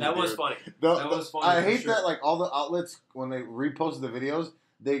killed me. That was funny. That was funny. I hate that, all the outlets, when they reposted the videos,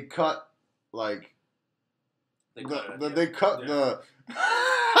 they cut, They cut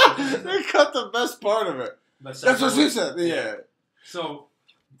the best part of it. That's what she said. Yeah. So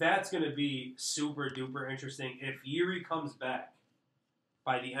that's going to be super duper interesting. If Yuri comes back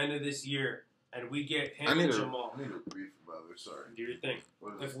by the end of this year and we get him and Jamal. I need a brief about this. Sorry. Do your thing.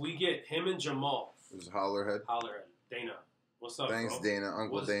 If we get him and Jamal. This is Hollerhead. Dana. What's up, Thanks, bro? Dana.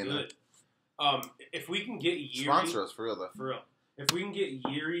 Uncle What's Dana. Good? If we can get Yuri. Sponsor us, for real, though. For real. If we can get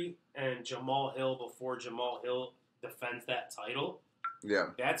Yuri and Jamal Hill before Jamal Hill defends that title,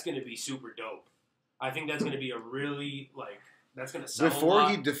 that's going to be super dope. I think that's going to be a really, that's going to sell before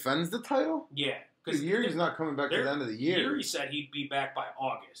he defends the title? Yeah. Because Yuri's not coming back to the end of the year. Yuri said he'd be back by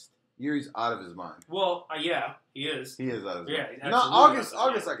August. Yuri's out of his mind. Well, yeah, he is. He is out of his mind. Yeah, no, August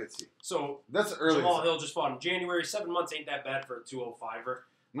I could see. So that's early. Jamal Hill just fought in January. 7 months ain't that bad for a 205er.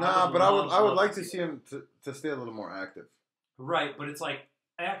 Nah, but I would like to see him to stay a little more active. Right, but it's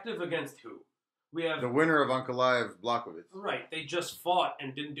active against who? We have the winner of Ankalaev Blachowicz. Right, they just fought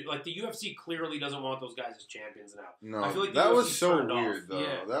and didn't do the UFC clearly doesn't want those guys as champions now. No, I feel like that UFC was so turned weird off. though.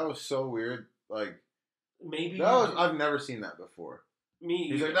 Yeah. That was so weird. Maybe I've never seen that before.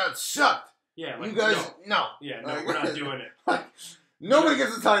 He's like, that sucked. Yeah, you guys no. Yeah, no, we're not doing it. Nobody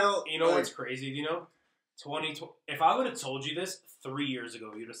gets the title. You know what's crazy? 2020. If I would have told you this 3 years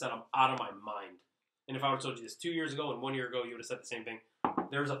ago, you'd have said I'm out of my mind. and if I would have told you this 2 years ago and 1 year ago, you would have said the same thing.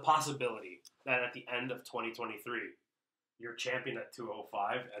 There's a possibility that at the end of 2023, your champion at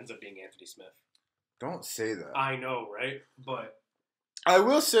 205 ends up being Anthony Smith. Don't say that. I know, right? But I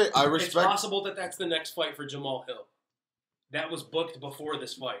will say I respect. It's possible that that's the next fight for Jamal Hill. That was booked before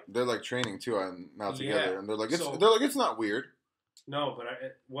this fight. They're like training too now together, and they're like it's not weird. No, but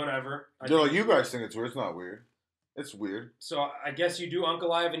whatever. They're like, you guys think it's weird. It's not weird. It's weird. So I guess you do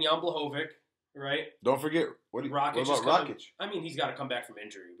Ankalaev and Jan Blachowicz, right? Don't forget what about Rakic? I mean, he's got to come back from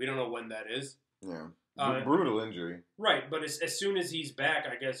injury. We don't know when that is. Yeah, brutal injury. Right, but as soon as he's back,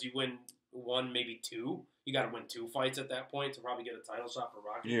 I guess you win one, maybe two. You got to win 2 fights at that point to probably get a title shot for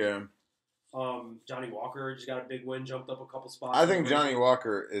Rakic. Yeah. Johnny Walker just got a big win, jumped up a couple spots. I think Johnny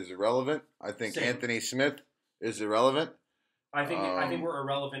Walker is irrelevant. I think Anthony Smith is irrelevant. I think we're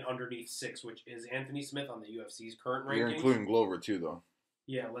irrelevant underneath 6, which is Anthony Smith on the UFC's current rankings. You're including Glover too, though.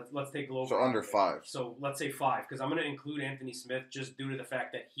 Yeah, let's take Glover. So under 5. So let's say 5, because I'm going to include Anthony Smith just due to the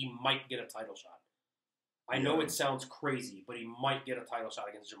fact that he might get a title shot. I know it sounds crazy, but he might get a title shot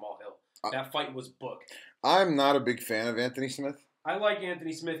against Jamal Hill. That fight was booked. I'm not a big fan of Anthony Smith. I like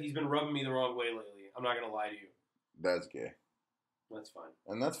Anthony Smith. He's been rubbing me the wrong way lately. I'm not going to lie to you. That's gay. That's fine.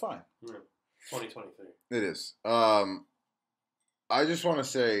 And that's fine. 2023. It is. I just want to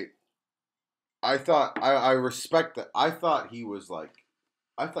say, I respect that. I thought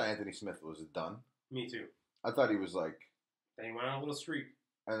Anthony Smith was done. Me too. I thought he was like. Then he went on a little streak.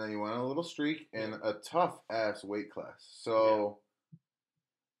 And then he went on a little streak in a tough-ass weight class. So,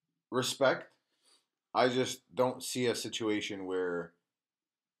 respect. I just don't see a situation where...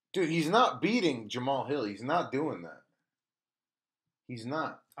 Dude, he's not beating Jamal Hill. He's not doing that. He's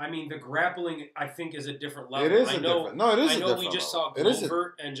not. I mean, the grappling, I think, is a different level. It is different. No, it is a different level. I know we just saw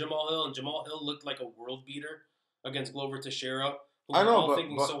Glover and Jamal Hill, and Jamal Hill looked like a world beater against Glover Teixeira. I know,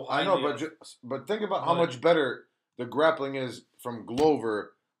 but think about how much better the grappling is from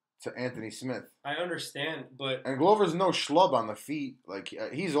Glover to Anthony Smith. I understand, but... And Glover's no schlub on the feet. Like,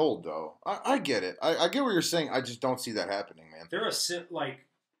 he's old, though. I get it. I get what you're saying. I just don't see that happening, man.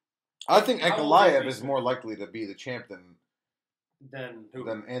 I think Ankalaev is more likely to be the champ than who?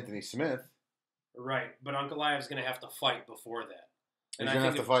 Than Anthony Smith. Right, but Ankalaev's going to have to fight before that. He's going to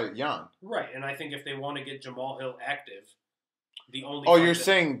have to fight Jan. Right, and I think if they want to get Jamal Hill active, the only... Oh, you're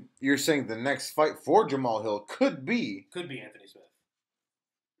saying the next fight for Jamal Hill could be Anthony Smith.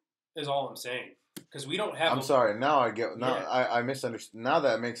 Is all I'm saying. Because we don't have... I'm sorry, now I get... Now I misunderstood. Now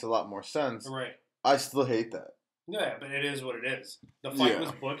that makes a lot more sense. Right. I still hate that. Yeah, but it is what it is. The fight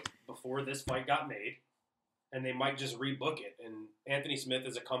was booked before this fight got made, and they might just rebook it. And Anthony Smith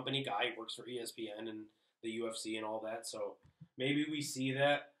is a company guy. He works for ESPN and the UFC and all that, so maybe we see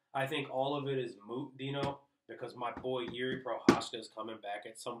that. I think all of it is moot, Dino, because my boy Yuri Prochazka is coming back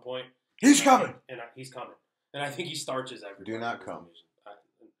at some point. He's coming! He's coming. And I think he starches everybody. Do not come.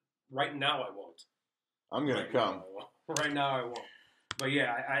 Right now I won't. I'm going to come. Right now I won't. But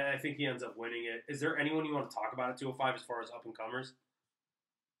yeah, I think he ends up winning it. Is there anyone you want to talk about at 205 as far as up-and-comers?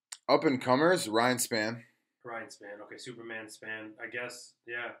 Up-and-comers? Ryan Spann. Ryan Spann. Okay, Superman Spann. I guess,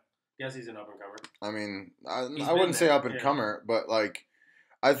 yeah. Guess he's an up-and-comer. I mean, I wouldn't say up-and-comer, but, like,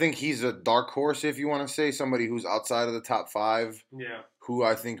 I think he's a dark horse, if you want to say. Somebody who's outside of the top 5. Yeah. Who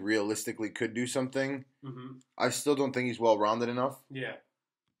I think realistically could do something. Mm-hmm. I still don't think he's well-rounded enough. Yeah.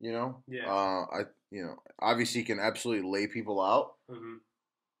 You know? Yeah. Obviously he can absolutely lay people out. Mm-hmm.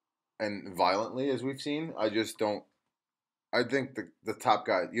 And violently, as we've seen. I just don't. I think the top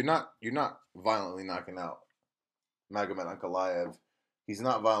guy. You're not violently knocking out Magomed Ankalaev. He's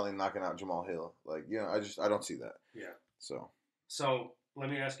not violently knocking out Jamal Hill. Like, I don't see that. Yeah. So let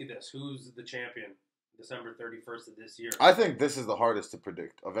me ask you this: who's the champion December 31st of this year? I think this is the hardest to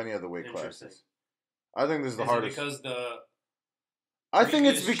predict of any of the weight classes. I think this is the hardest because I think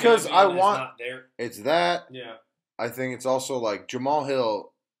it's because I want. Not there. It's that. Yeah. I think it's also like Jamal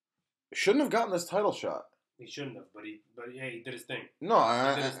Hill shouldn't have gotten this title shot. He shouldn't have, but he did his thing. No,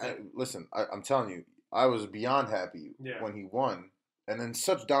 listen. I'm telling you, I was beyond happy when he won, and in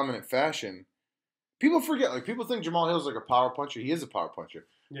such dominant fashion. People forget, like people think Jamal Hill's like a power puncher. He is a power puncher,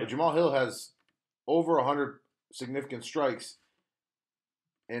 but Jamal Hill has over 100 significant strikes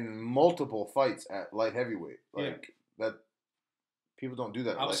in multiple fights at light heavyweight. Like that, people don't do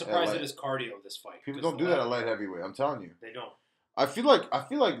that. I was surprised at his cardio this fight. People don't do that at light heavyweight. I'm telling you, they don't. I feel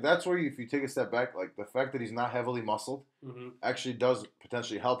like that's where if you take a step back, like the fact that he's not heavily muscled actually does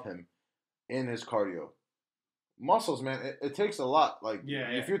potentially help him in his cardio. Muscles, man, it takes a lot. Like,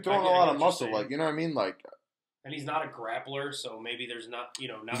 if you're throwing a lot of muscle, like, you know what I mean? Like, and he's not a grappler, so maybe there's not,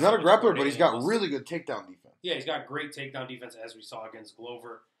 he's not a grappler, but he's got really good takedown defense. Yeah, he's got great takedown defense, as we saw against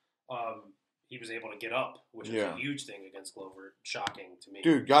Glover. he was able to get up, which was a huge thing against Glover. Shocking to me.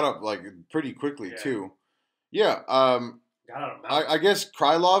 Dude, got up like pretty quickly too. Yeah. Got out of I guess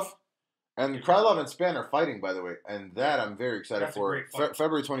Krylov and Span are fighting, by the way, and that I'm very excited for.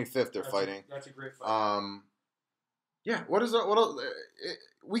 February 25th, they're fighting. That's a great fight. Yeah. What is that? What else?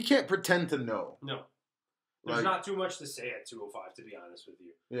 We can't pretend to know. No. There's not too much to say at 205, to be honest with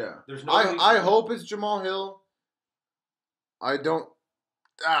you. Yeah. There's no. I hope it's Jamal Hill. I don't.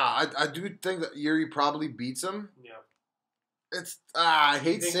 I do think that Yuri probably beats him. Yeah. It's I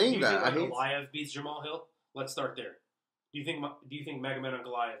hate saying that. Do you think Goliath beats Jamal Hill? Let's start there. Do you think Magomed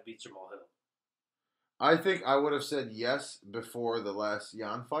Goliath beats Jamal Hill? I think I would have said yes before the last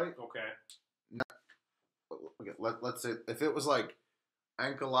Jan fight. Okay. Let's say if it was like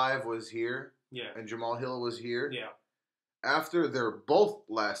Ankalaev was here, and Jamal Hill was here, after their both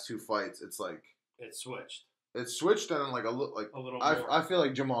last two fights, it's like it switched. It's switched and like a little more. I feel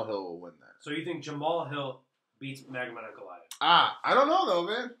like Jamal Hill will win that. So you think Jamal Hill beats Magomed Goliath? I don't know though,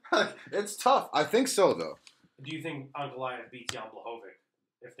 man. It's tough. I think so though. Do you think Ankalaev beats Jan Blachowicz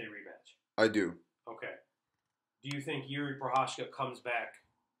if they rematch? I do. Okay. Do you think Yuri Prochazka comes back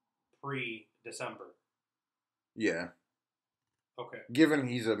pre-December? Yeah. Okay. Given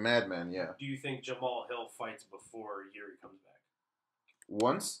he's a madman, yeah. Do you think Jamal Hill fights before Yuri comes back?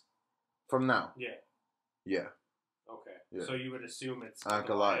 Once? From now? Yeah. Yeah. Okay. Yeah. So you would assume it's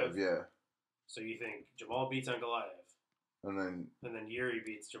Ankalaev, yeah. So you think Jamal beats Ankalaev? And then Yuri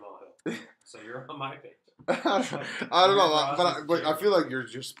beats Jamal Hill. So you're on my page. I don't know, but I feel like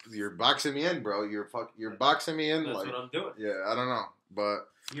you're boxing me in, bro. You're boxing me in. That's like, what I'm doing. Yeah, I don't know, but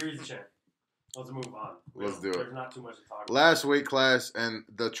Yuri's the champ. Let's move on. Let's do it. There's not too much to talk about. Last weight class and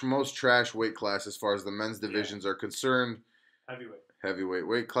the most trash weight class as far as the men's divisions are concerned. Heavyweight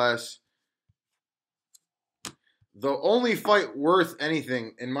weight class. The only fight worth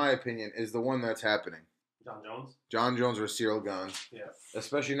anything, in my opinion, is the one that's happening. John Jones? John Jones or Cyril Gane. Yeah.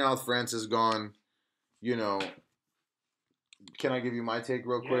 Especially now with Francis gone. You know, can I give you my take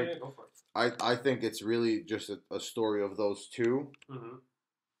real quick? Yeah, go for it. I think it's really just a story of those two. Mm-hmm.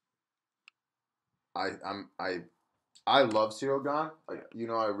 I love Cyril Gane. Like, you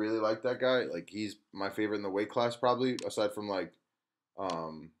know, I really like that guy. Like, he's my favorite in the weight class probably, aside from like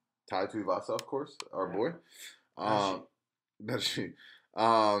Tai Tuivasa, of course, our boy.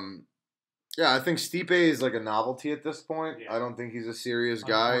 Yeah, I think Stipe is like a novelty at this point. Yeah. I don't think he's a serious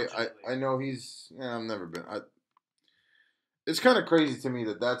guy. I know he's. Yeah, I've never been. It's kind of crazy to me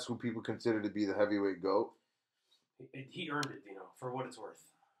that that's who people consider to be the heavyweight GOAT. He earned it, you know, for what it's worth.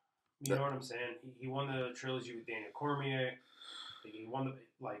 You know what I'm saying? He won the trilogy with Daniel Cormier. He won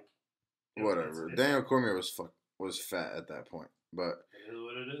the whatever. Daniel Cormier was fat at that point, but it is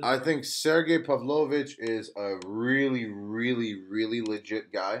what it is. I think Sergey Pavlovich is a really, really, really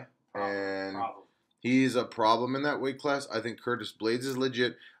legit guy. He's a problem in that weight class. I think Curtis Blades is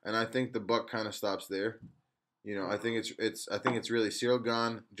legit, and I think the buck kind of stops there. You know, I think it's really Cyril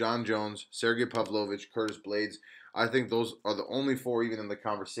Gane, John Jones, Sergey Pavlovich, Curtis Blades. I think those are the only four even in the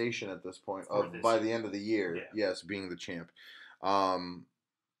conversation at this point by the end of the year. Yeah. Yes, being the champ. I'm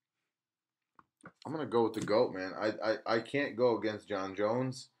gonna go with the GOAT, man. I can't go against John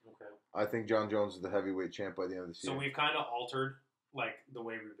Jones. Okay. I think John Jones is the heavyweight champ by the end of this year. So we've kind of altered like the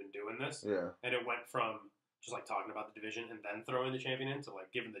way we've been doing this. Yeah. And it went from just like talking about the division and then throwing the champion in to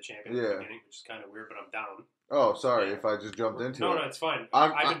like giving the champion at the beginning, which is kind of weird, but I'm down. Oh, sorry if I just jumped into it. No, it's fine.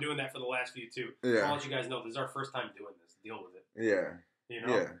 I've been doing that for the last few too. Yeah. I'll let you guys know this is our first time doing this. Deal with it. Yeah. You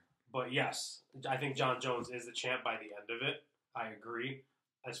know? Yeah. But yes, I think John Jones is the champ by the end of it. I agree.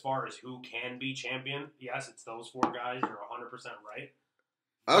 As far as who can be champion, yes, it's those four guys. You're 100% right.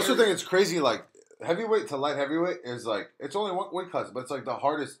 I also think it's crazy, like, heavyweight to light heavyweight is like, it's only one weight class, but it's like the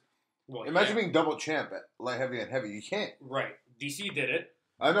hardest. Well, imagine being double champ at light heavy and heavy. You can't. Right. DC did it.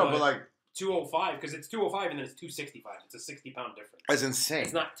 I know, but like 205, because it's 205 and then it's 265. It's a 60-pound difference. That's insane.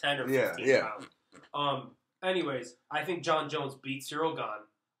 It's not 10 or 15 pounds. Anyways, I think John Jones beats Cyril Gane.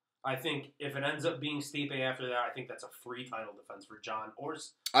 I think if it ends up being Stipe after that, I think that's a free title defense for John.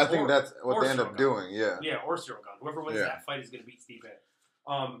 I think that's what they end up doing, yeah. Yeah, or Cyril Gane. Whoever wins that fight is going to beat Stipe.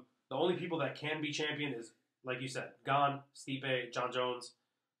 The only people that can be champion is, like you said, Gane, Stipe, John Jones,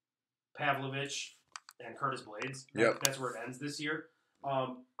 Pavlovich, and Curtis Blades. That's where it ends this year.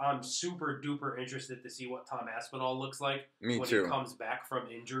 I'm super duper interested to see what Tom Aspinall looks like when he comes back from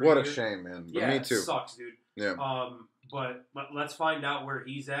injury. What a shame, man. But me too. It sucks, dude. Yeah. But let's find out where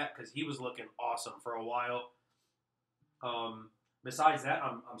he's at because he was looking awesome for a while. Besides that,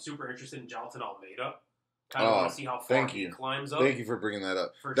 I'm super interested in Jonathan Almeida. Kind of want to see how far he climbs up. Thank you for bringing that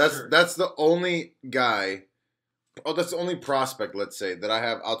up. That's the only guy Oh, that's the only prospect, let's say, that I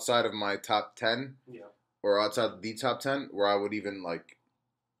have outside of my top 10 Yeah. or outside the top 10 where I would even, like,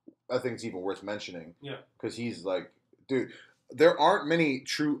 I think it's even worth mentioning. Yeah. Because he's like, dude, there aren't many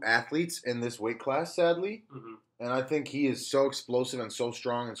true athletes in this weight class, sadly. Mm-hmm. And I think he is so explosive and so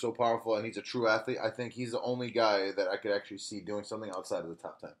strong and so powerful, and he's a true athlete. I think he's the only guy that I could actually see doing something outside of the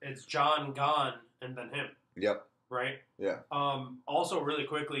top 10. It's John Gahn and then him. Yep. Right? Yeah. Also, really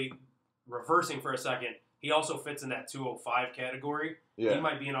quickly, reversing for a second, he also fits in that 205 category. Yeah. He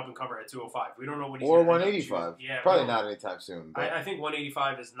might be an up-and-comer at 205. We don't know what he's or going to 185. Yeah, probably not anytime soon. But. I think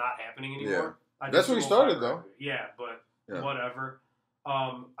 185 is not happening anymore. Yeah. That's when he started, though. Yeah, but whatever.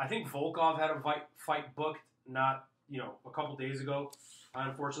 I think Volkov had a fight booked not, a couple days ago. I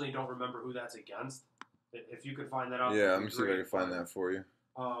unfortunately don't remember who that's against. If you could find that out. Yeah, let me see if I can find that for you.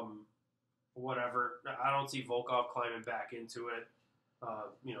 Whatever. I don't see Volkov climbing back into it.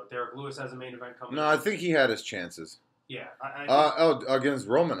 Derek Lewis has a main event coming. No, I think he had his chances. Yeah. Against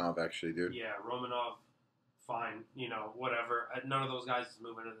Romanov, actually, dude. Yeah, Romanov, fine. Whatever. None of those guys is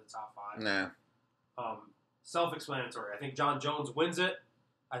moving to the top 5. Nah. Self-explanatory. I think John Jones wins it.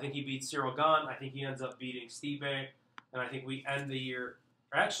 I think he beats Cyril Gahn. I think he ends up beating Stipe. And I think we end the year...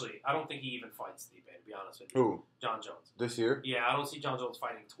 Actually, I don't think he even fights Stipe, to be honest with you. Who? John Jones. This year? Yeah, I don't see John Jones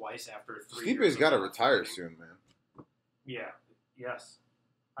fighting twice after 3 years. Stipe's got to retire soon, man. Yeah. Yes.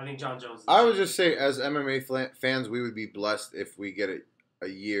 I think John Jones... I would just say, as MMA fans, we would be blessed if we get a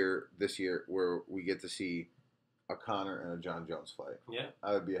year, this year, where we get to see a Conor and a John Jones fight. Yeah.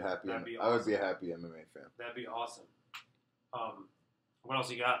 I would be a happy That'd be I would be a happy MMA fan. That'd be awesome. What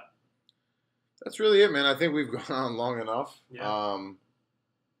else you got? That's really it, man. I think we've gone on long enough. Yeah.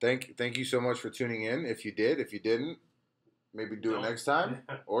 Thank you so much for tuning in. If you did, if you didn't, maybe do it next time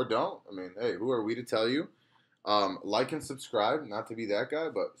or don't. I mean, hey, who are we to tell you? Like and subscribe. Not to be that guy,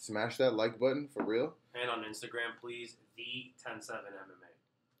 but smash that like button for real. And on Instagram, please, the Ten7 MMA.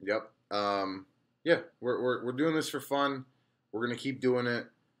 Yep. Yeah, we're doing this for fun. We're gonna keep doing it.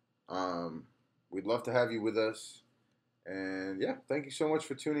 We'd love to have you with us. And yeah, thank you so much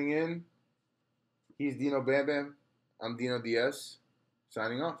for tuning in. He's Dino Bam Bam. I'm Dino DS.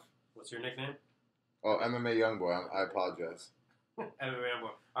 Signing off. What's your nickname? Oh, MMA Youngboy. I apologize. MMA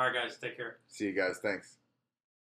Youngboy. All right, guys. Take care. See you guys. Thanks.